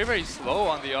playing very, very slow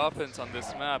on the offense on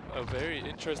this map. Very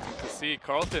interesting to see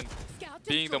Carlton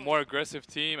being the more aggressive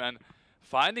team and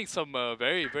finding some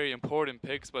very, very important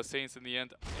picks, but Saints in the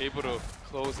end able to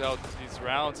close out these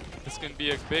rounds. It's going to be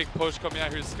a big push coming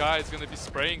out here. Sky is going to be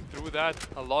spraying through that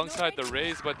alongside the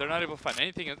Rays, but they're not able to find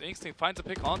anything. And Instinct finds a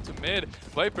pick onto mid.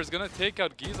 Viper's going to take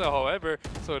out Giza, however,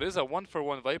 so it is a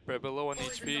 1-for-1 Viper below 1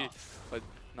 HP, but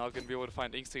not going to be able to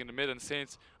find Instinct in the mid, and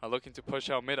Saints are looking to push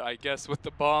out mid, I guess, with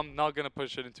the bomb. Not going to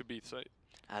push it into B site.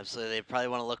 Absolutely. They probably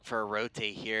want to look for a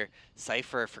rotate here.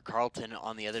 Cypher for Carlton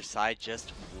on the other side,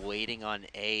 just waiting on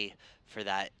A for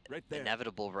that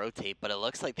inevitable rotate. But it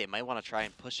looks like they might want to try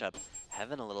and push up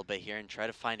Heaven a little bit here and try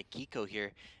to find a Kiko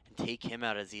here and take him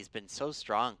out, as he's been so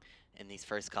strong in these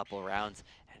first couple rounds.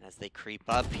 And as they creep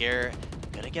up here,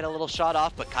 going to get a little shot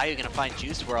off, but Caillou going to find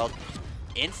Juice WRLD.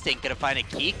 Instinct gonna find a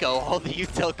Kiko. All the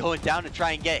util going down to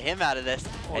try and get him out of this.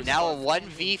 And now a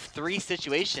 1v3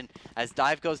 situation as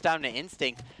Dive goes down to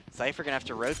Instinct. Cypher gonna have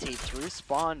to rotate through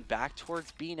spawn back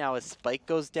towards B now as Spike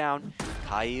goes down.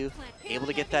 Caillou able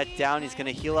to get that down. He's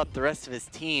gonna heal up the rest of his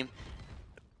team.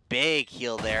 Big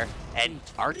heal there. And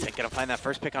Arctic gonna find that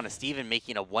first pick on a Steven,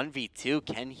 making a 1v2.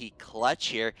 Can he clutch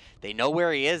here? They know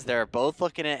where he is. They're both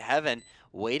looking at Heaven,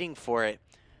 waiting for it.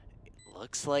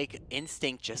 Looks like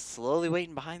Instinct just slowly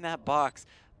waiting behind that box,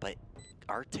 but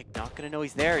Arctic not going to know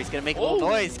he's there. He's going to make a little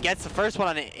noise. Gets the first one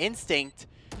on an Instinct.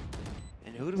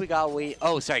 And who do we got wait?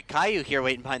 Oh, sorry, Caillou here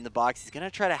waiting behind the box. He's going to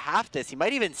try to half this. He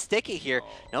might even stick it here.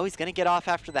 No, he's going to get off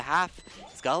after the half.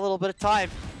 He's got a little bit of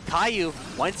time. Caillou,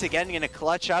 once again, going to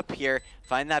clutch up here,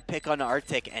 find that pick on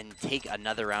Arctic, and take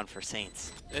another round for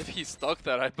Saints. If he stuck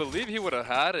that, I believe he would have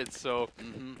had it, so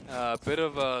a bit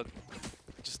of a...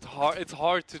 just hard. It's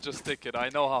hard to just stick it. I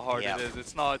know how hard it is.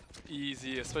 It's not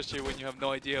easy, especially when you have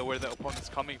no idea where the opponent's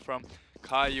coming from.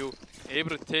 Caillou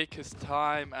able to take his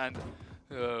time and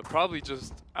probably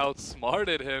just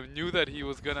outsmarted him. Knew that he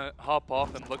was gonna hop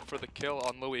off and look for the kill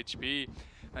on low HP,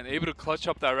 and able to clutch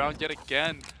up that round yet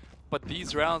again. But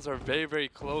these rounds are very, very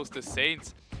close. The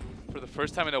Saints, for the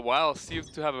first time in a while, seem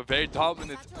to have a very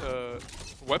dominant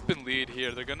weapon lead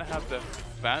here. They're gonna have the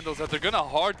Vandals that they're gonna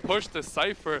hard push the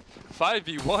Cypher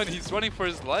 5v1. He's running for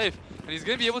his life, and he's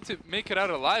gonna be able to make it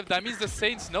out alive. That means the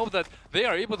Saints know that they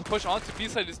are able to push onto B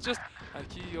side. It's just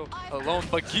Akio alone,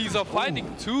 but Giza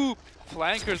finding two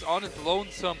flankers on his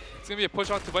lonesome. It's gonna be a push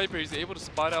onto Viper. He's able to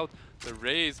spot out the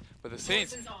Rays, but the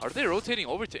Saints, are they rotating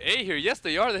over to A here? Yes,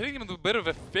 they are. They're hitting him with a bit of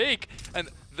a fake, and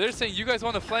they're saying, you guys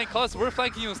want to flank us? We're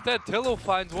flanking you instead. Tillo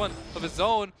finds one of his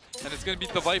own, and it's going to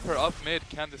beat the Viper up mid.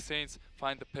 Can the Saints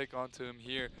find the pick onto him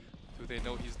here? Do they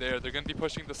know he's there? They're going to be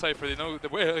pushing the Cypher. They know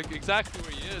exactly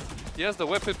where he is. He has the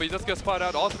weapon, but he does get spotted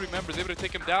out. All three members able to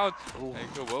take him down.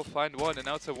 Echo will find one, and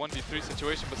now it's a 1v3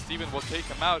 situation, but Steven will take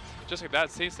him out. Just like that,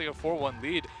 Saints take a 4-1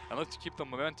 lead and look to keep the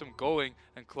momentum going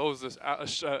and close this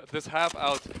this half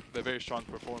out with a very strong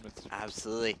performance.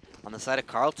 Absolutely. On the side of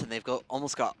Carlton, they've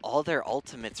almost got all their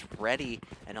ultimates ready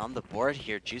and on the board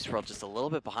here. Juice WRLD just a little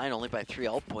bit behind, only by 3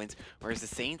 ult points, whereas the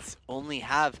Saints only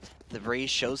have the Raze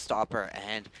Showstopper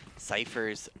and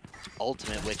Cypher's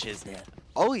ultimate, which has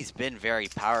always been very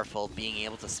powerful, being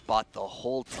able to spot the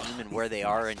whole team and where they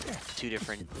are in 2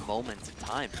 different moments of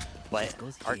time. But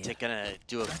Arctic gonna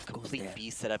do a complete B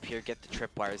setup here, get the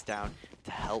tripwires down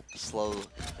to help slow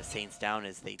the Saints down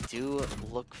as they do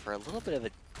look for a little bit of a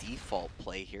default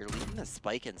play here, leaving the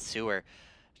spike in sewer.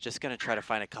 Just gonna try to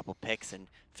find a couple picks and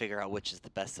figure out which is the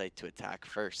best site to attack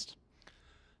first.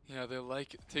 Yeah, they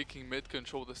like taking mid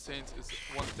control. The Saints is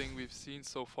one thing we've seen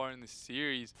so far in the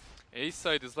series. A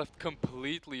side is left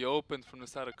completely open from the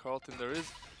side of Carlton. There is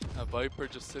a Viper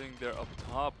just sitting there up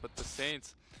top, but the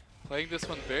Saints playing this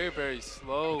one very, very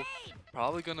slow.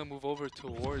 Probably gonna move over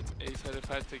towards A side if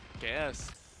I had to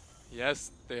guess.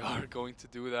 Yes, they are going to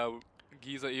do that.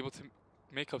 Giza able to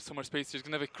make up some more space. He's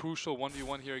gonna have a crucial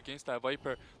 1v1 here against that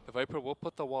Viper. The Viper will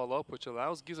put the wall up, which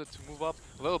allows Giza to move up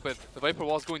a little bit. The Viper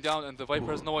wall's going down, and the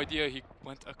Viper has no idea he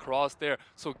went across there.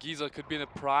 So Giza could be in a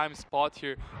prime spot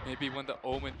here. Maybe when the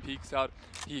Omen peeks out,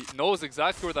 he knows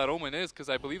exactly where that Omen is, because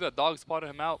I believe that dog spotted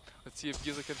him out. Let's see if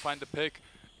Giza can find the pick.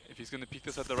 If he's going to peek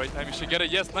this at the right time, he should get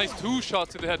it. Yes, nice 2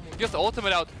 shots to the head. Gets the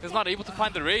ultimate out. Is not able to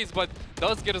find the Raze, but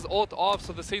does get his ult off,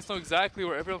 so the Saints know exactly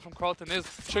where everyone from Carlton is.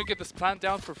 Should get this plant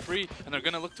down for free, and they're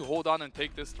going to look to hold on and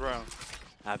take this round.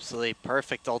 Absolutely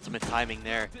perfect ultimate timing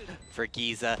there for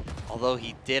Giza. Although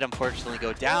he did unfortunately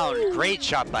go down. Great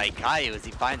shot by Caillou as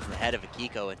he finds the head of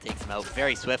Akiko and takes him out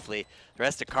very swiftly. The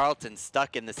rest of Carlton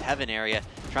stuck in this heaven area,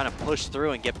 trying to push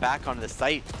through and get back onto the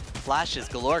site. Flashes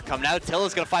galore coming out.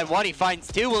 Tillo's gonna find 1, he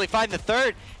finds 2. Will he find the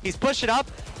 3rd? He's pushing up.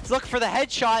 He's looking for the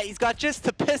headshot. He's got just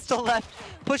the pistol left,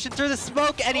 pushing through the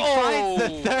smoke, and he finds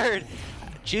the 3rd.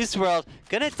 Juice WRLD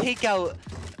gonna take out,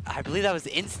 I believe that was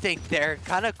Instinct there,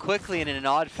 kind of quickly and in an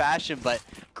odd fashion, but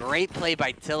great play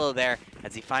by Tillo there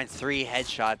as he finds 3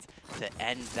 headshots to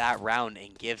end that round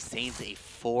and give Saints a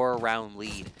 4-round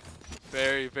lead.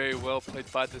 Very, very well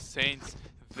played by the Saints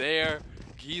there.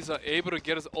 Giza able to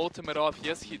get his ultimate off.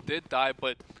 Yes, he did die,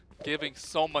 but giving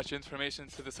so much information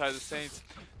to the side of the Saints.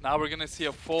 Now we're going to see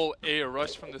a full A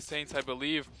rush from the Saints, I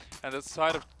believe. And the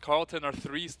side of Carlton are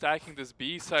 3 stacking this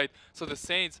B side. So the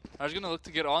Saints are going to look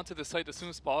to get onto the site as soon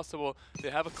as possible. They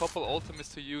have a couple ultimates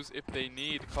to use if they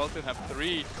need. Carlton have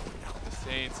 3. The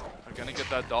Saints are going to get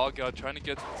that dog out, trying to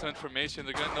get some information.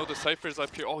 They're going to know the Cypher's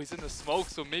up here. Oh, he's in the smoke,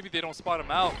 so maybe they don't spot him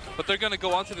out. But they're going to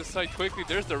go onto the site quickly.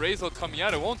 There's the Raze ult coming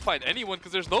out. It won't find anyone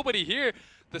because there's nobody here.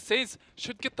 The Saints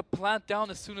should get the plant down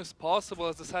as soon as possible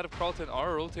as the side of Carlton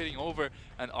are rotating over,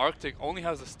 and Arctic only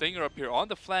has a Stinger up here on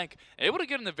the flank, able to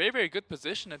get in a very, very good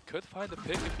position and could find the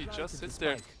pick if he just sits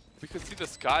there. We could see the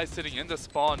Sky sitting in the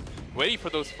spawn, waiting for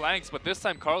those flanks, but this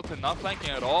time Carlton not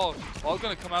flanking at all. All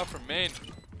going to come out from main.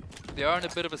 They are in a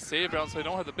bit of a save round, so they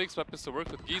don't have the big weapons to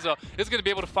work with. Giza is going to be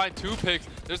able to find 2 picks.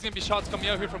 There's going to be shots coming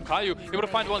out here from Caillou. Able to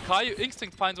find 1. Caillou,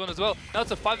 Instinct finds 1 as well. Now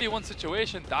it's a 5v1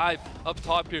 situation. Dive up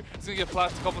top here. He's going to get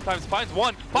flashed a couple times. Finds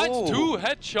 1. Finds 2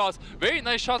 headshots. Very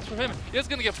nice shots from him. He is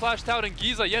going to get flashed out, and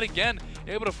Giza yet again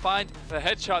able to find the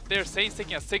headshot there. Saints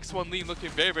taking a 6-1 lead, looking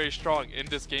very, very strong in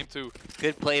this game too.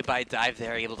 Good play by Dive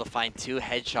there. Able to find 2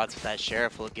 headshots with that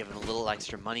Sheriff. Will give him a little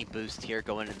extra money boost here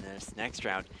going in this next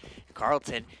round.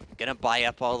 Carlton gonna buy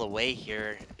up all the way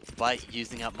here, but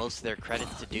using up most of their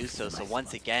credits to do so. So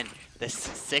once again, this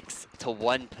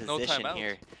 6-1 position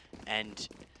here, and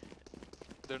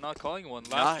they're not calling one.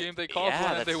 Last game they called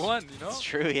one and they won, you know? It's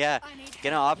true, yeah.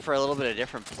 Gonna opt for a little bit of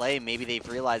different play. Maybe they've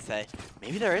realized that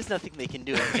maybe there is nothing they can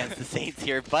do against the Saints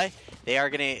here, but they are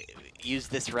gonna use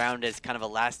this round as kind of a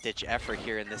last-ditch effort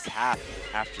here in this half.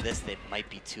 After this, it might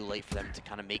be too late for them to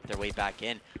kind of make their way back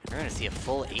in. We're going to see a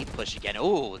full A push again.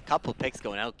 Oh, a couple picks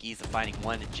going out. Giza finding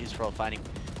 1 and Juice WRLD finding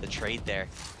the trade there.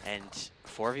 And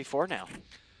 4v4 now.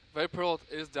 Viper ult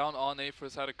is down on A for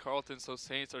the side of Carlton, so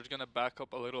Saints are going to back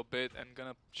up a little bit and going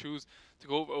to choose to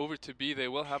go over to B. They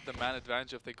will have the man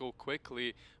advantage if they go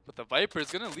quickly, but the Viper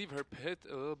is going to leave her pit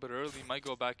a little bit early. Might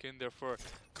go back in there for a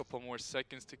couple more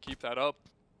seconds to keep that up.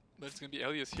 But it's going to be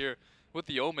Elias here with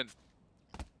the Omen,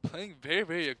 playing very,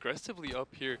 very aggressively up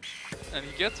here. And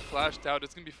he gets flashed out.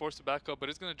 It's going to be forced to back up, but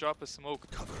it's going to drop a smoke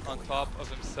on top of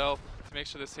himself to make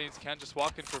sure the Saints can't just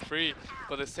walk in for free.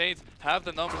 But the Saints have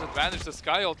the numbers advantage. The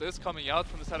Sky ult is coming out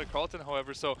from the side of Carlton,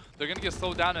 however, so they're going to get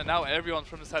slowed down, and now everyone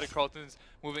from the side of Carlton is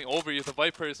moving over. The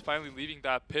Viper is finally leaving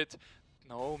that pit.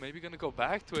 No, maybe going to go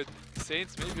back to it.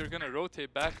 Saints maybe are going to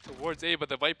rotate back towards A, but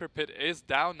the Viper pit is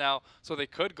down now, so they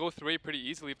could go through A pretty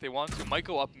easily if they want to. Might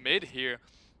go up mid here.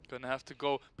 Gonna have to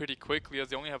go pretty quickly as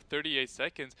they only have 38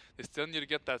 seconds. They still need to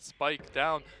get that spike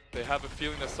down. They have a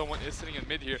feeling that someone is sitting in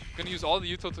mid here. Gonna use all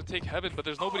the util to take heaven, but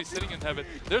there's nobody sitting in heaven.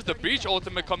 There's the breach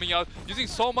ultimate coming out, using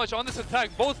so much on this attack.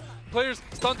 Both players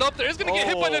stunned up there. Is gonna get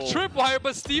hit by the tripwire,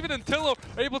 but Steven and Tillo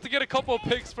are able to get a couple of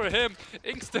picks for him.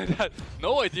 Inkstead had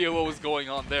no idea what was going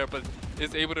on there, but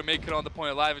is able to make it on the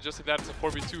point alive, and just like that, it's a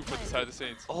 4v2 for the side of the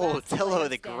Saints. Oh, Tillo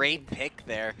with a great pick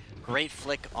there. Great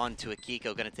flick onto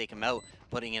Akiko, gonna take him out,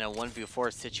 putting in a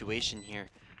 1v4 situation here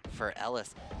for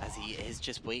Ellis, as he is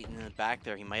just waiting in the back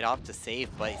there. He might opt to save,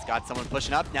 but he's got someone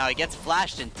pushing up now. He gets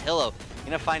flashed, and Tillo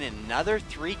gonna find another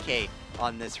 3K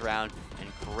on this round, and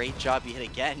great job he hit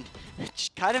again.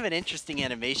 Kind of an interesting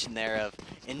animation there of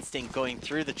Instinct going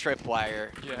through the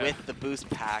tripwire with the boost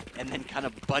pack and then kind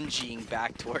of bungeeing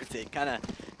back towards it. Kind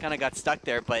of got stuck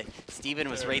there, but Steven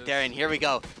was right there, and here we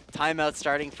go. Timeout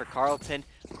starting for Carlton.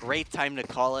 Great time to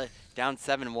call it. Down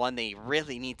 7-1. They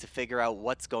really need to figure out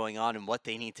what's going on and what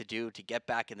they need to do to get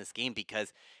back in this game,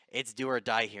 because it's do or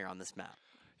die here on this map.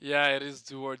 Yeah, it is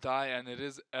do or die, and it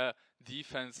is a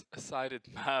defense-sided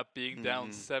map. Being down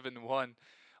 7-1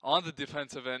 on the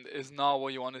defensive end is not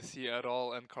what you want to see at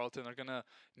all, and Carlton are going to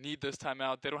need this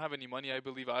timeout. They don't have any money, I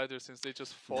believe, either, since they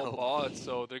just full bought,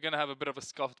 so they're going to have a bit of a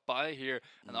scuffed buy here,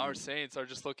 and our Saints are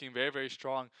just looking very, very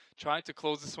strong, trying to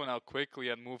close this one out quickly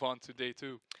and move on to day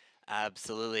 2.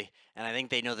 Absolutely, and I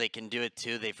think they know they can do it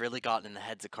too. They've really gotten in the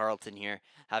heads of Carlton here,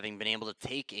 having been able to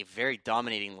take a very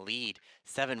dominating lead.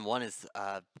 7-1 is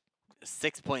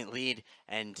 6-point lead,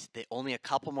 and only a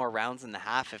couple more rounds in the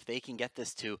half. If they can get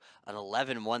this to an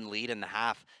 11-1 lead in the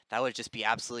half, that would just be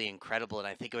absolutely incredible, and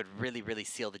I think it would really, really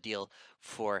seal the deal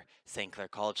for St. Clair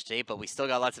College today. But we still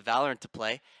got lots of Valorant to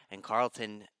play, and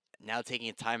Carlton, now taking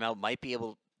a timeout, might be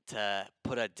able to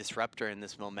put a disruptor in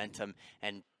this momentum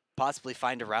and possibly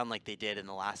find a round like they did in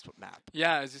the last map.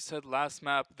 Yeah, as you said, last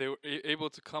map, they were able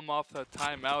to come off that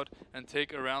timeout and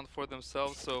take a round for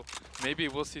themselves, so maybe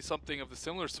we'll see something of the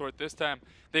similar sort this time.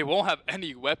 They won't have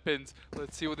any weapons.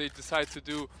 Let's see what they decide to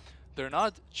do. They're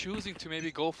not choosing to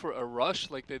maybe go for a rush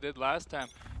like they did last time.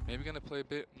 Maybe going to play a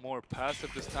bit more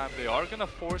passive this time. They are going to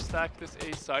force stack this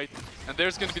A site, and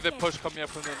there's going to be the push coming up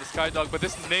from the Skydog, but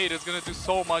this nade is going to do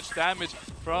so much damage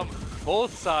from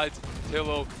both sides.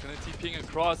 Tillo going to TPing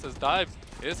across as Dive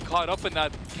is caught up in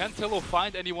that. Can Tillo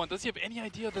find anyone? Does he have any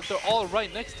idea that they're all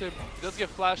right next to him? He does get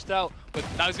flashed out, but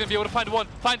now he's going to be able to find one,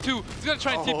 find two. He's going to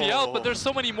try and TP out, but there's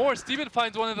so many more. Steven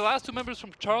finds one, and the last two members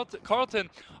from Carlton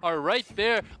are right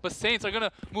there, but Saints are going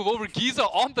to move over. Giza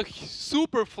on the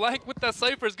super flank with that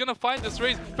Cypher is going to find this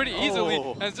race pretty easily,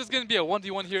 and it's just going to be a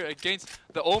 1v1 here against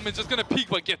the Omen. Just going to peek,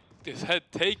 but get his head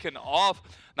taken off.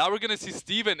 Now we're going to see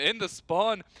Steven in the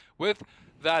spawn with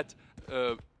that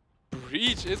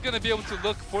breach. Is going to be able to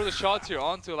look for the shots here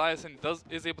onto Elias, and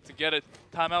is able to get it.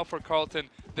 Timeout for Carlton.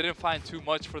 Didn't find too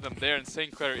much for them there, and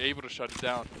St. Clair able to shut it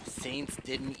down. Saints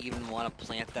didn't even want to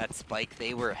plant that spike.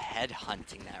 They were head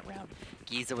hunting that round.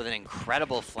 Giza with an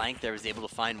incredible flank there was able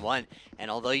to find one,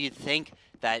 and although you'd think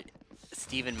that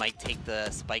Steven might take the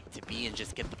spike to B and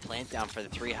just get the plant down for the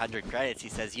 300 credits, he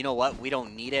says, you know what, we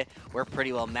don't need it. We're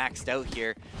pretty well maxed out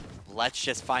here. Let's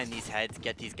just find these heads,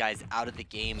 get these guys out of the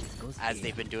game as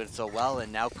they've been doing so well.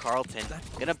 And now Carlton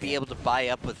gonna be able to buy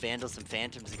up with Vandals and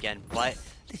Phantoms again, but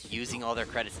using all their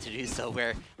credits to do so,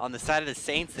 where on the side of the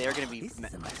Saints, they are gonna be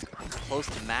close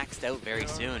to maxed out very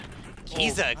soon.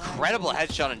 Giza, incredible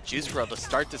headshot on Juice World to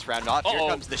start this round off. Here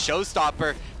comes the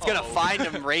showstopper. He's gonna find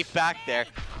him right back there.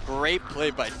 Great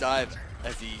play by Dive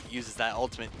as he uses that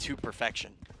ultimate to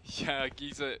perfection. Yeah,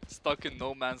 Giza stuck in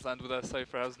no man's land with that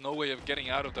Cypher. Has no way of getting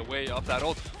out of the way of that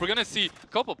ult. We're going to see a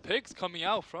couple picks coming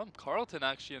out from Carlton,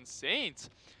 actually, and Saints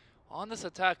on this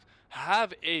attack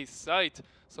have a site.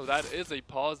 So that is a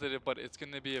positive, but it's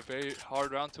going to be a very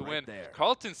hard round to win.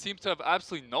 Carlton seems to have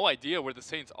absolutely no idea where the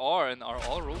Saints are and are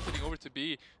all rotating over to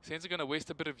B. Saints are going to waste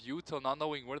a bit of util not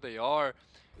knowing where they are.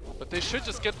 But they should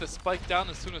just get the spike down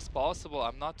as soon as possible.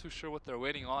 I'm not too sure what they're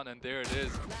waiting on, and there it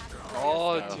is.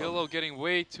 Oh, Tillo getting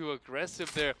way too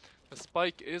aggressive there. The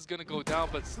spike is going to go down,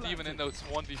 but Steven in those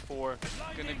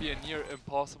 1v4. Going to be a near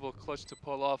impossible clutch to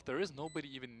pull off. There is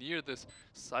nobody even near this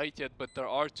site yet, but there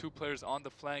are two players on the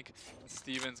flank. And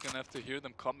Steven's going to have to hear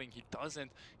them coming. He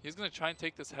doesn't. He's going to try and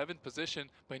take this heaven position,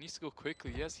 but he needs to go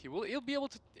quickly. Yes, he will. He'll be able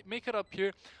to make it up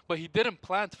here, but he didn't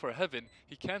plant for heaven.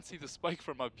 He can't see the spike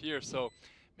from up here, so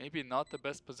maybe not the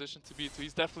best position to be, so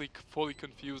he's definitely fully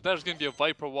confused. There's going to be a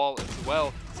Viper wall as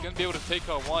well. He's going to be able to take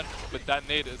on one, but that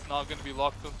nade is not going to be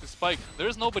locked onto Spike.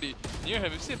 There's nobody near him.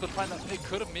 If he's able to find that, he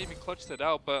could have maybe clutched it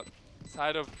out, but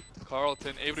side of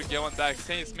Carlton, able to get one back.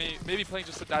 Saints maybe playing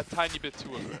just that tiny bit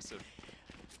too aggressive.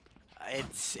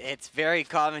 It's very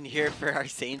common here for our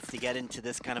Saints to get into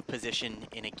this kind of position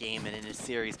in a game and in a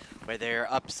series where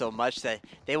they're up so much that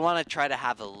they want to try to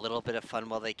have a little bit of fun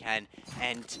while they can.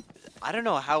 And I don't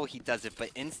know how he does it, but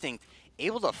Instinct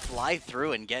able to fly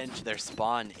through and get into their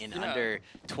spawn in under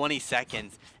 20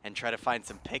 seconds and try to find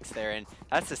some picks there. And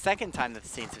that's the second time that the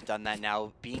Saints have done that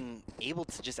now, being able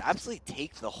to just absolutely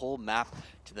take the whole map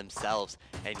to themselves.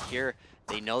 And here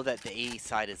they know that the AE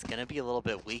side is going to be a little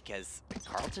bit weak, as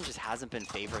Carlton just hasn't been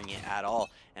favoring it at all.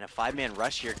 And a 5-man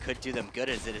rush here could do them good,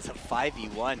 as it is a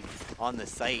 5v1 on the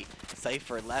site.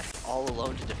 Cypher left all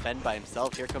alone to defend by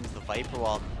himself. Here comes the Viper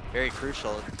Wall. Very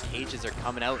crucial. Cages are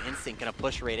coming out. Instinct gonna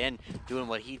push right in, doing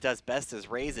what he does best as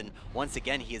Raze. And once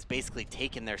again, he has basically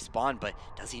taken their spawn, but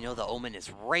does he know the Omen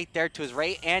is right there to his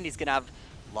right? And he's gonna have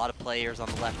a lot of players on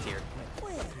the left here.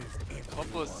 A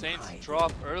couple of Saints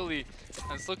drop early,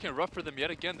 and it's looking rough for them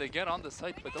yet again. They get on the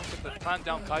site, but don't get the time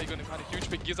down. Caillou gonna find a huge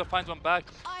pick. Giza finds one back.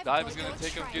 Dive is gonna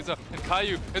take him, Giza, and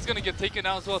Caillou is gonna get taken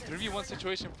down as well. 3v1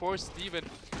 situation for Steven.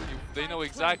 They know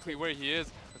exactly where he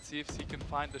is. Let's see if he can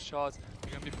find the shots.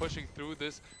 They're gonna be pushing through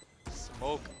this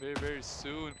smoke very, very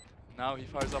soon. Now he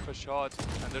fires up a shot,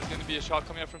 and there's going to be a shot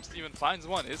coming up from Steven. Finds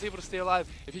one, is able to stay alive.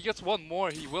 If he gets one more,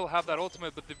 he will have that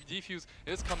ultimate, but the defuse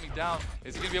is coming down.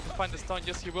 Is he going to be able to find the stun?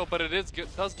 Yes, he will, but it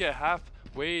does get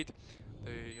half-weighed.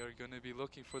 They are going to be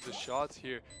looking for the shots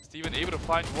here. Steven able to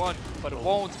find one, but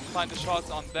won't find the shots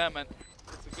on them, and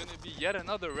it's going to be yet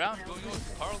another round going on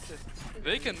with Carlton.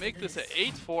 They can make this an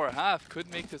 8-4 half, could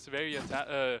make this very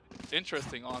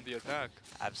interesting on the attack.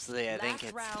 Absolutely, I think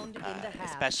it's,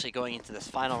 especially going into this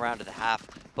final round of the half,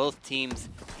 both teams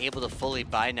able to fully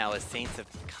buy now, as Saints have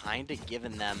kind of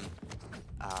given them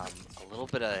a little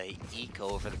bit of eco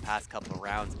over the past couple of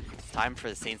rounds. It's time for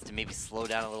the Saints to maybe slow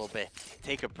down a little bit,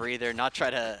 take a breather, not try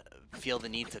to feel the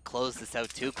need to close this out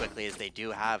too quickly, as they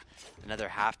do have another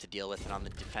half to deal with. And on the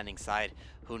defending side,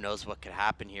 who knows what could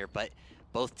happen here, but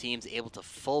both teams able to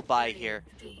full buy here.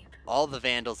 All the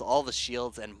Vandals, all the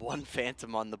shields, and one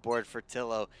Phantom on the board for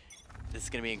Tillo. This is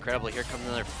going to be incredible. Here comes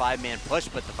another 5-man push,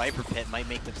 but the Viper Pit might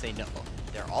make them say no.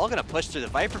 They're all going to push through the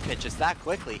Viper Pit just that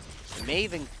quickly. It may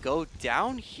even go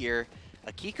down here.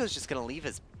 Akiko's just going to leave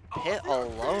his pit all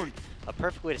alone. A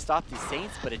perfect way to stop these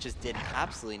Saints, but it just did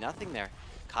absolutely nothing there.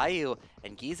 Caillou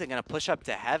and Giza going to push up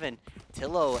to heaven.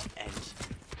 Tillo and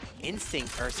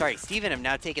Steven have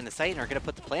now taken the site and are going to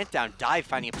put the plant down. Dive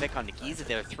finding a pick onto Giza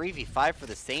there. 3v5 for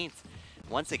the Saints.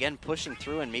 Once again pushing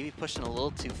through, and maybe pushing a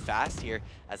little too fast here,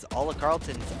 as all of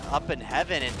Carlton's up in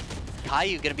heaven, and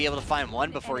Caillou going to be able to find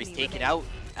one before he's taken out.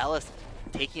 Ellis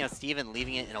taking out Steven,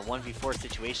 leaving it in a 1v4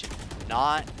 situation.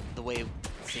 Not the way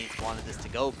the Saints wanted this to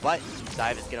go, but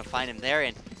Dive is going to find him there,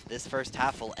 and this first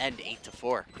half will end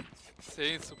 8-4.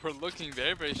 Saints were looking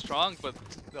very, very strong, but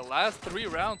the last 3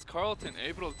 rounds, Carlton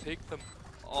able to take them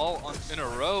all in a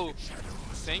row.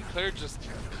 St. Clair just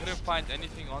couldn't find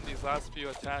anything on these last few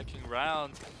attacking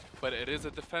rounds, but it is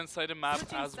a defense-sided map,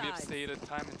 as we have stated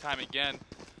time and time again.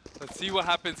 Let's see what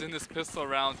happens in this pistol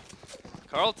round.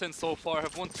 Carlton so far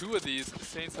have won 2 of these, the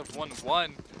Saints have won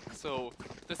 1. So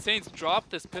if the Saints drop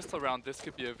this pistol round, this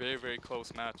could be a very, very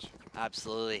close match.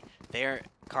 Absolutely. They're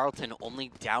Carlton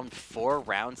only down 4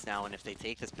 rounds now, and if they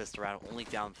take this pistol round, only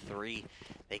down 3.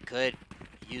 They could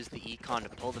use the econ to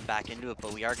pull them back into it,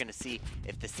 but we are going to see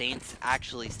if the Saints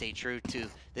actually stay true to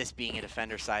this being a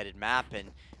defender-sided map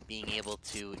and being able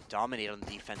to dominate on the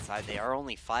defense side. They are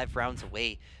only 5 rounds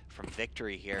away from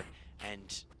victory here,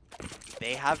 and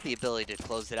they have the ability to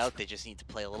close it out. They just need to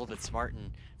play a little bit smart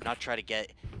and not try to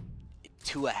get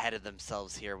too ahead of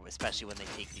themselves here, especially when they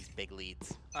take these big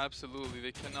leads. Absolutely,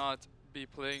 they cannot be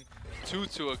playing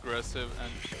too aggressive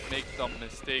and make dumb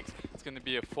mistakes. It's going to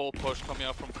be a full push coming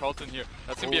out from Carlton here.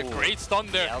 That's going to be a great stun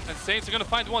there. Yep. And Saints are going to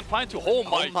find one, find 2. Oh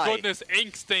my goodness,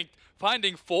 Instinct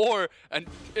finding 4, and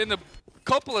in a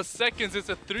couple of seconds it's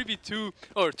a 3v2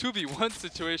 or 2v1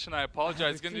 situation. I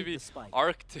apologize. It's going to be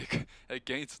Arctic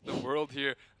against the world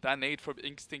here. That nade from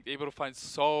Instinct able to find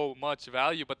so much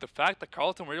value, but the fact that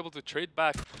Carlton were able to trade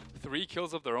back 3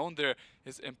 kills of their own there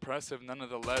is impressive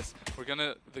nonetheless.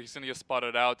 He's gonna get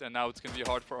spotted out, and now it's gonna be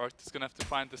hard for Arctic. He's gonna have to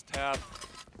find this tab.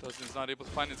 He's not able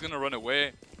to find it. He's gonna run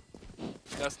away.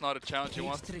 That's not a challenge he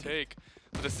wants to take.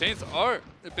 But the Saints are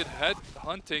a bit head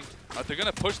hunting. They're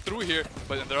gonna push through here,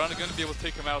 but they're not gonna be able to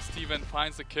take him out. Steven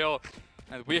finds the kill.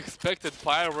 And we expected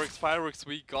fireworks. Fireworks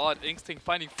we got. Instinct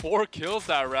finding 4 kills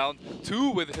that round.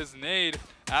 2 with his nade.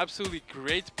 Absolutely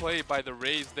great play by the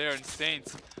Rays there, and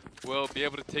Saints will be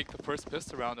able to take the first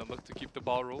pistol round and look to keep the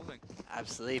ball rolling.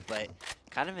 Absolutely, but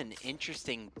kind of an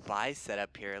interesting buy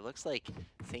setup here. It looks like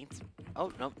Saints...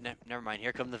 Oh, no, never mind.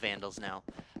 Here come the Vandals now.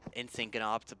 Instinct gonna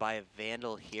opt to buy a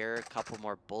Vandal here. A couple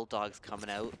more Bulldogs coming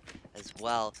out as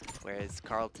well. Whereas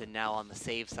Carlton now on the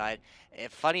save side.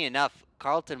 Funny enough,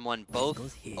 Carlton won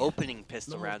both opening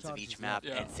pistol rounds of each map,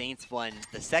 and Saints won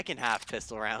the second half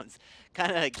pistol rounds.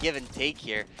 Kind of give and take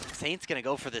here. Saints gonna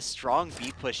go for this strong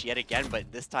B push yet again,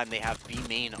 but this time they have B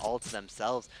main all to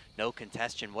themselves. No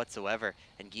contestation whatsoever.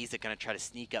 And Giza gonna try to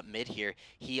sneak up mid here.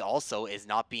 He also is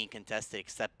not being contested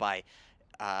except by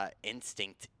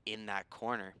Instinct in that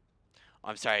corner. Oh,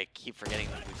 I'm sorry, I keep forgetting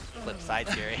that we flip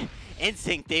sides here.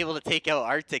 Instinct able to take out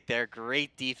Arctic there.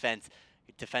 Great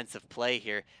defensive play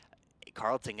here.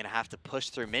 Carlton gonna have to push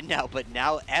through mid now, but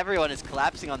now everyone is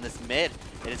collapsing on this mid.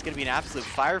 It is gonna be an absolute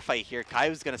firefight here.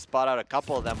 Kaiu's gonna spot out a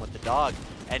couple of them with the dog.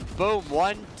 And boom,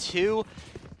 1, 2.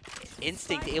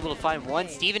 Instinct able to find one.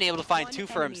 Steven able to find two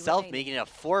for himself, making it a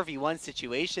 4v1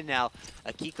 situation now.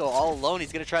 Akiko all alone.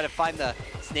 He's going to try to find the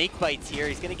snake bites here.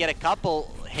 He's going to get a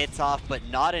couple hits off, but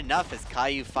not enough as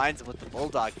Kaiu finds him with the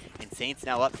Bulldog. And Saints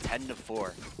now up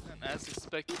 10-4. As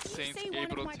expected, Saints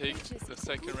able to take the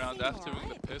second round after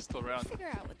winning the pistol round.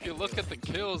 If you look at the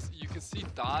kills, you can see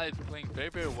Dive playing very,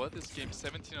 very well this game,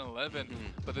 17-11.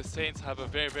 But the Saints have a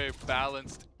very, very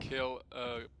balanced kill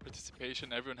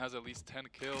participation. Everyone has at least 10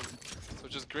 kills. So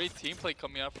just great team play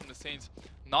coming out from the Saints.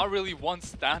 Not really one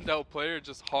standout player,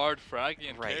 just hard fragging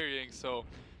and carrying. So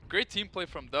great team play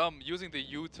from them, using the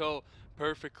util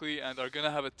perfectly, and are going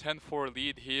to have a 10-4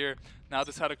 lead here. Now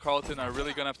this side of Carlton are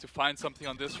really going to have to find something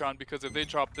on this round, because if they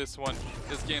drop this one,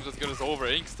 this game's as good as over.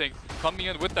 Instinct coming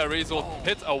in with that raise ult,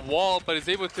 hits a wall, but is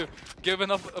able to give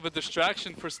enough of a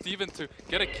distraction for Steven to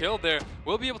get a kill there.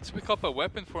 Will be able to pick up a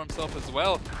weapon for himself as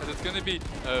well, as it's going to be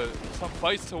some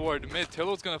fights toward mid.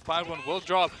 Tillo's going to find one, will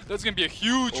drop. There's going to be a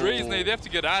huge raise, and they have to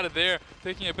get out of there,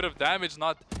 taking a bit of damage,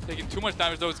 not taking too much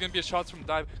damage though. It's going to be a shot from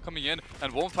Dive coming in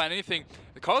and won't find anything.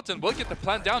 Carlton will get the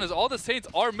plan down as all the Saints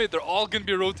are mid. They're all going to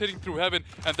be rotating through heaven,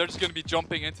 and they're just going to be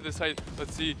jumping into the side.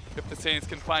 Let's see if the Saints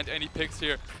can find any picks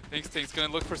here. Instinct's going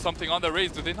to look for something on the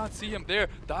raise. Do they not see him there?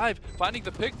 Dive finding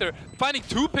the pick there, finding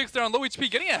two picks there on low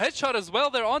HP, getting a headshot as well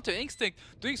there onto Instinct,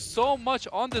 doing so much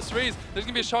on this raise. There's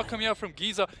going to be a shot coming out from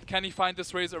Giza. Can he find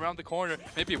this raise around the corner?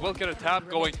 Maybe we'll get a tap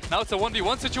going. Now it's a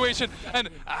 1v1 situation, and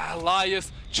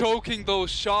Elias choking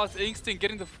those shots. Instinct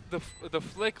getting the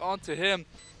flick onto him.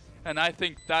 And I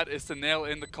think that is the nail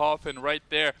in the coffin right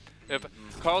there. If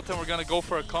Carlton were going to go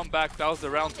for a comeback, that was the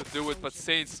round to do it. But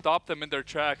Saints stopped them in their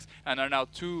tracks and are now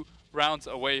 2 rounds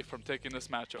away from taking this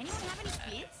matchup.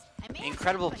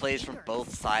 Incredible plays from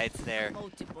both sides there.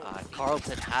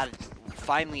 Carlton had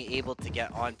finally able to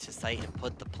get onto site and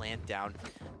put the plant down.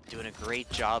 Doing a great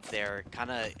job there,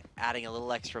 kind of adding a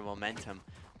little extra momentum.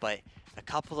 But a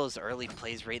couple of those early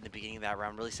plays right in the beginning of that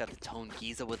round really set the tone.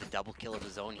 Giza with a double kill of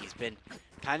his own. He's been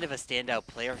kind of a standout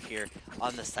player here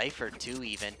on the Cypher too,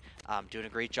 even. Doing a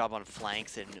great job on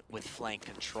flanks and with flank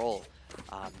control,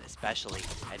 especially.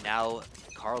 And now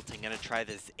Carlton gonna try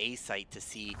this A site to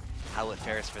see how it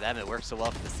fares for them. It works so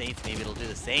well for the Saints, maybe it'll do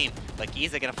the same. But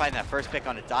Giza gonna find that first pick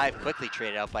on a dive, quickly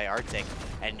traded out by Arctic.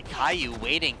 And Kaiu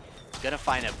waiting. Gonna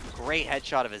find a great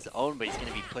headshot of his own, but he's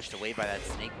gonna be pushed away by that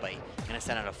snake bite. Gonna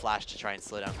send out a flash to try and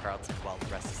slow down Carlton while the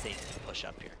rest of the Saints can push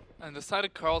up here. And the side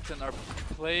of Carlton are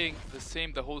playing the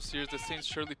same the whole series. The Saints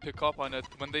surely pick up on it.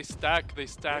 When they stack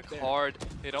hard.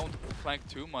 They don't flank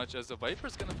too much, as the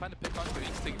Viper's gonna find a pick onto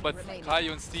Instinct. But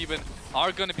Kaiu and Steven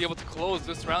are gonna be able to close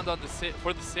this round on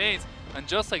for the Saints. And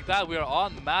just like that, we are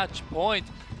on match point.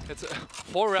 It's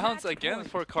 4 rounds again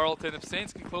for Carlton. If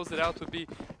Saints can close it out, it would be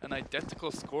an identical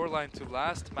scoreline to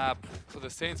last map. So the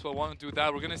Saints will want to do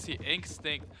that. We're going to see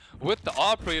Instinct with the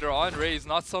Operator on raise.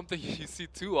 Not something you see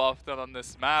too often on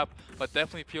this map, but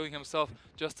definitely peeling himself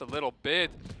just a little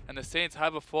bit. And the Saints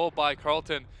have a full by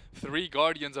Carlton. 3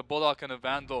 Guardians, a Bullock, and a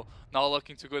Vandal. Not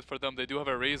looking too good for them. They do have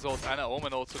a Raze ult and an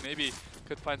Omen ult, so maybe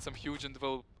could find some huge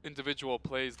individual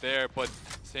plays there. But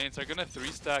Saints are going to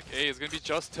 3-stack A. It's going to be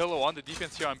just Tillo on the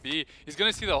defense here on B. He's going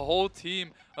to see the whole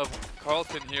team of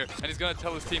Carlton here, and he's going to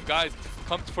tell his team, guys,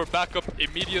 come for backup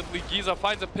immediately. Giza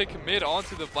finds a pick mid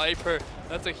onto the Viper.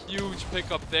 That's a huge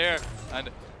pickup there. And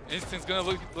Instinct's gonna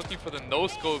looking for the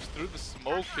no-scopes through the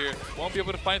smoke here. Won't be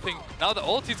able to find anything. Now the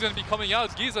ulti's gonna be coming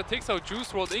out. Giza takes out Juice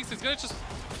WRLD. Instinct's gonna just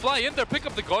fly in there, pick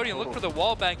up the Guardian, look for the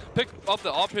wall bang, pick up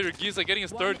the Operator. Giza getting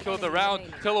his 3rd kill of the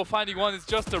round. Tillo finding one. It's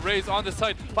just a raise on the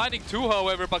side. Finding 2,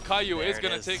 however, but Kaiu is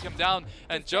gonna take him down.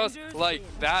 And just like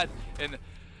that, in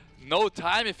no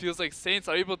time, it feels like Saints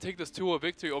are able to take this 2-0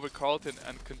 victory over Carlton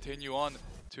and continue on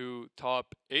to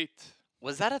top 8.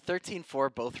 Was that a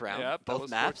 13-4 both rounds? Yeah, both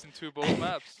maps? 14-2 both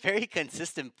maps. Very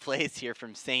consistent plays here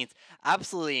from Saints.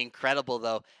 Absolutely incredible,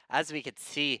 though. As we could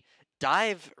see,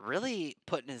 Dive really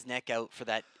putting his neck out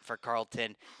for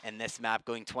Carlton and this map,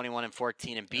 going 21 and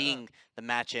 14 and Yeah. being the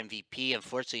match MVP.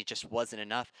 Unfortunately, it just wasn't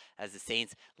enough as the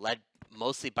Saints, led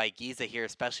mostly by Giza here,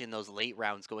 especially in those late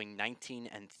rounds, going 19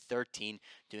 and 13,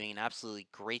 doing an absolutely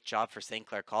great job for St.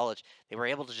 Clair College. They were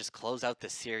able to just close out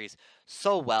this series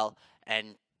so well,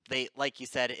 and they, like you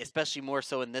said, especially more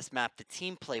so in this map, the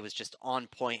team play was just on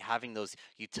point, having those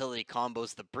utility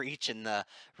combos, the breach and the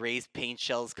raised paint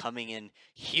shells coming in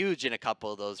huge in a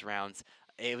couple of those rounds.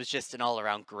 It was just an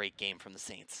all-around great game from the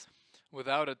Saints.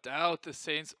 Without a doubt, the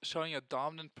Saints showing a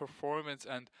dominant performance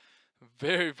and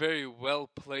very, very well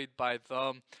played by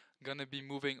them. Gonna be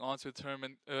moving on to the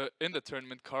tournament. In the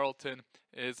tournament, Carlton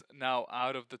is now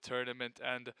out of the tournament,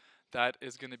 and that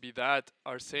is gonna be that.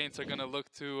 Our Saints are gonna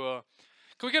look to.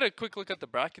 Can we get a quick look at the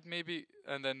bracket maybe,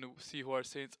 and then see who our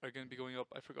Saints are gonna be going up?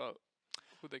 I forgot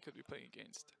who they could be playing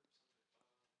against.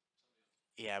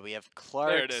 Yeah, we have There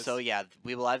Clark. it is. So yeah,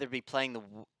 we will either be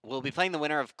playing we'll be playing the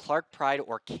winner of Clark Pride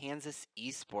or Kansas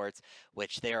Esports,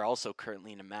 which they are also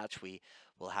currently in a match. We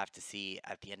will have to see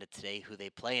at the end of today who they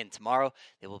play, and tomorrow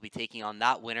they will be taking on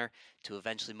that winner to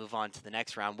eventually move on to the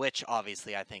next round. Which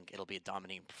obviously I think it'll be a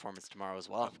dominating performance tomorrow as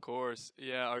well. Of course,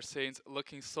 yeah. Our Saints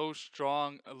looking so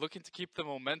strong, looking to keep the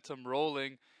momentum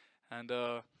rolling, and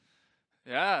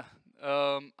yeah.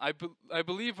 I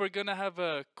believe we're gonna have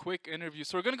a quick interview,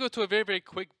 so we're gonna go to a very, very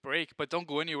quick break. But don't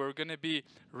go anywhere. We're gonna be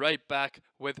right back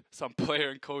with some player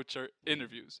and coach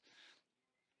interviews.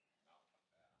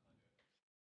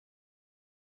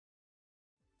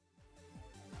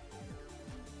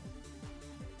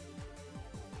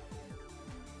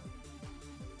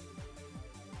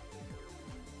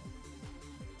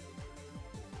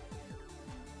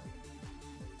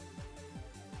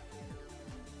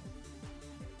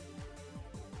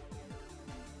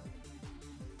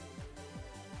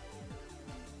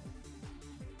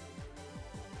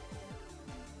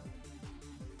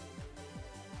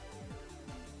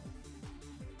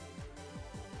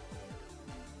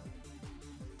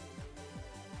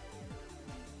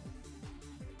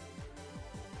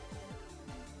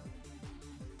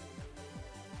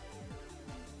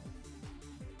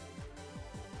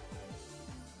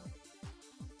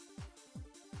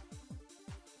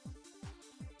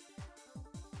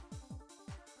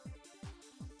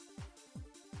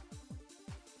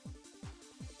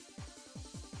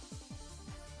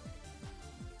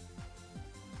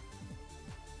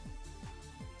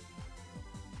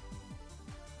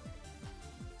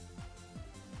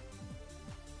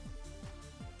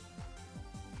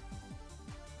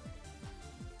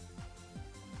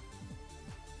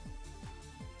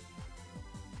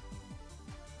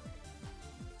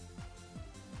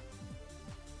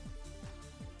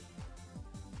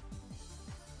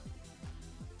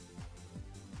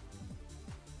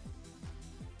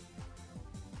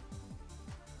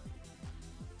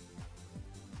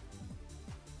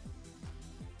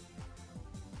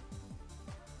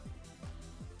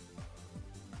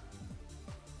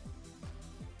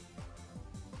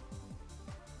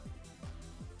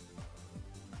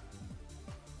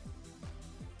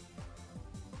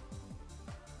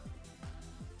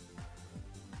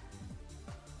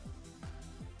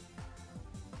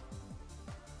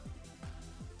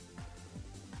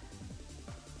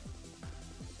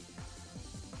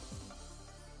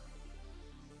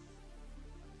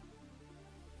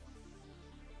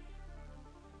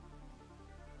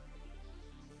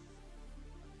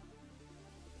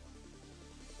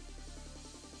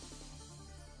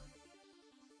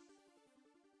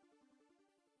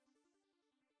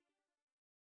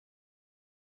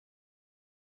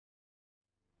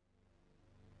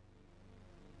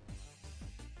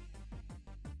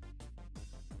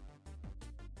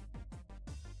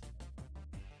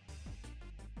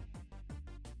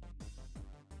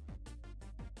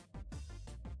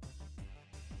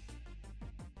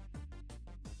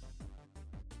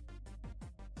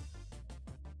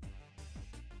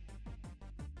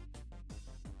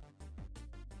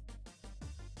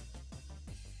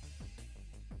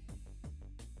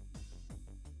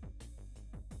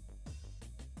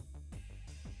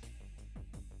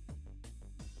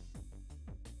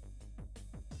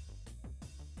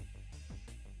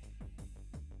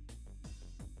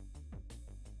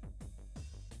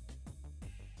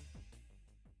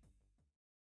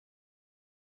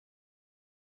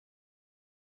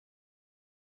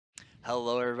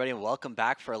 Hello, everybody, and welcome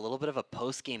back for a little bit of a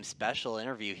post-game special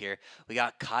interview here. We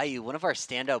got Caillou, one of our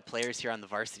standout players here on the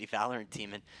Varsity Valorant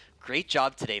team, and great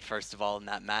job today, first of all, in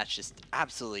that match. Just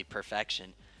absolutely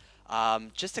perfection.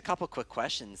 Just a couple quick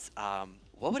questions.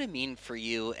 What would it mean for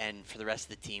you and for the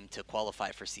rest of the team to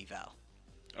qualify for CVAL?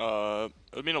 It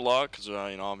would mean a lot because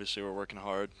obviously we're working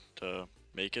hard to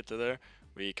make it to there.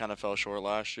 We kind of fell short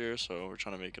last year, so we're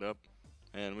trying to make it up,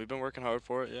 and we've been working hard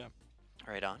for it. Yeah.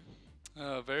 Right on.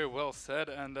 Very well said.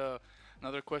 And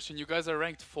another question: you guys are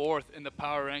ranked fourth in the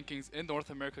power rankings in North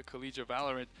America Collegiate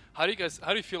Valorant. How do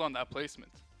you feel on that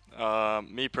placement?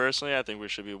 Me personally, I think we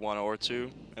should be 1 or 2,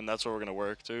 and that's what we're gonna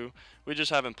work to. We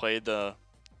just haven't played the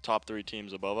top 3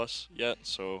 teams above us yet,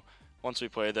 so once we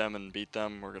play them and beat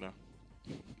them,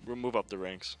 we'll move up the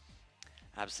ranks.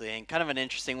 Absolutely. And kind of an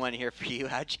interesting one here for you.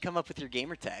 How'd you come up with your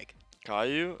gamer tag?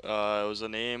 Caillou, it was a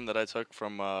name that I took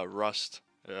from Rust.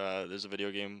 There's a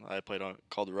video game I played on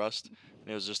called Rust,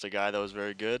 and it was just a guy that was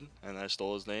very good, and I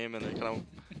stole his name, and it kind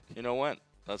of, went.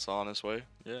 That's the honest way.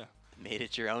 Yeah. Made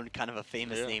it your own, kind of a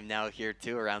famous Yeah. name now here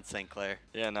too around St. Clair.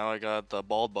 Yeah, now I got the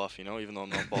bald buff, even though I'm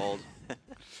not bald.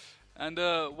 And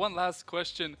one last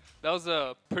question. That was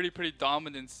a pretty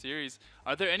dominant series.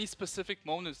 Are there any specific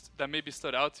moments that maybe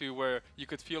stood out to you where you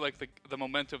could feel like the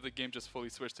momentum of the game just fully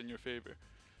switched in your favor?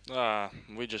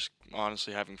 We just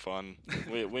honestly having fun.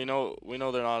 we know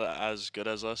they're not as good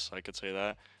as us. I could say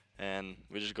that, and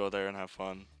we just go there and have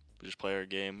fun. We just play our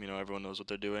game. Everyone knows what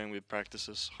they're doing. We practice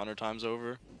this 100 times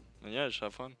over, and yeah, just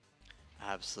have fun.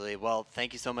 Absolutely. Well,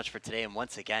 thank you so much for today. And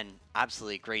once again,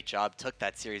 absolutely great job. Took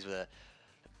that series with a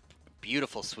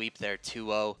beautiful sweep there,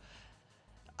 2-0.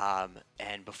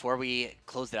 And before we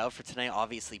close it out for tonight,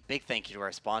 obviously, big thank you to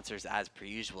our sponsors, as per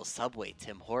usual, Subway,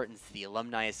 Tim Hortons, the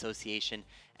Alumni Association,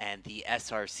 and the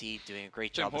SRC, doing a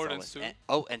great Tim job Hortons as too.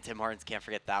 always. And Tim Hortons, can't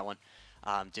forget that one.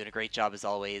 Doing a great job as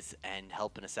always and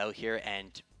helping us out here.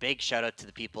 And big shout out to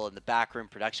the people in the back room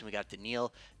production. We got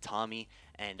Daniil, Tommy,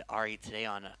 and Ari today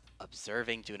on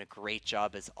observing, doing a great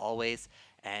job as always.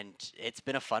 And it's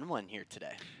been a fun one here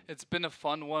today. It's been a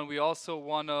fun one. We also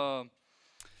want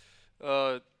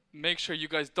to make sure you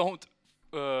guys don't.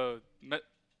 My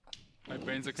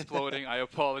brain's exploding. I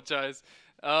apologize.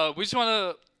 We just want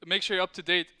to make sure you're up to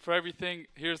date for everything.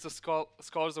 Here's the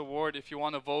Scholars Award. If you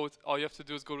want to vote, all you have to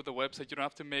do is go to the website. You don't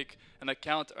have to make an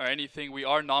account or anything. We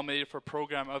are nominated for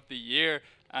Program of the Year,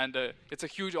 and it's a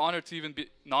huge honor to even be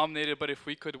nominated. But if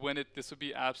we could win it, this would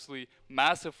be absolutely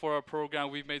massive for our program.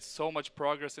 We've made so much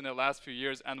progress in the last few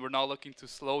years, and we're not looking to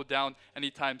slow down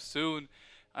anytime soon.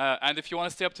 And if you want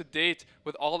to stay up to date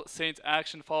with all Saints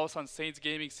action, follow us on Saints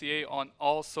Gaming CA on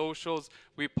all socials.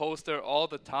 We post there all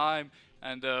the time,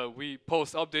 and we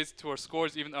post updates to our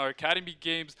scores. Even our academy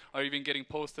games are even getting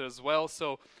posted as well.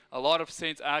 So a lot of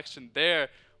Saints action there.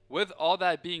 With all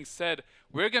that being said,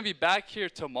 we're going to be back here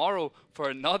tomorrow for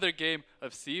another game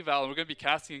of CVAL. And we're going to be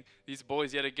casting these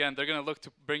boys yet again. They're going to look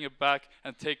to bring it back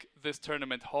and take this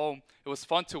tournament home. It was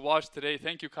fun to watch today.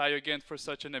 Thank you, Caio, again, for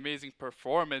such an amazing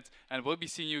performance. And we'll be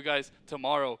seeing you guys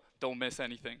tomorrow. Don't miss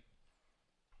anything.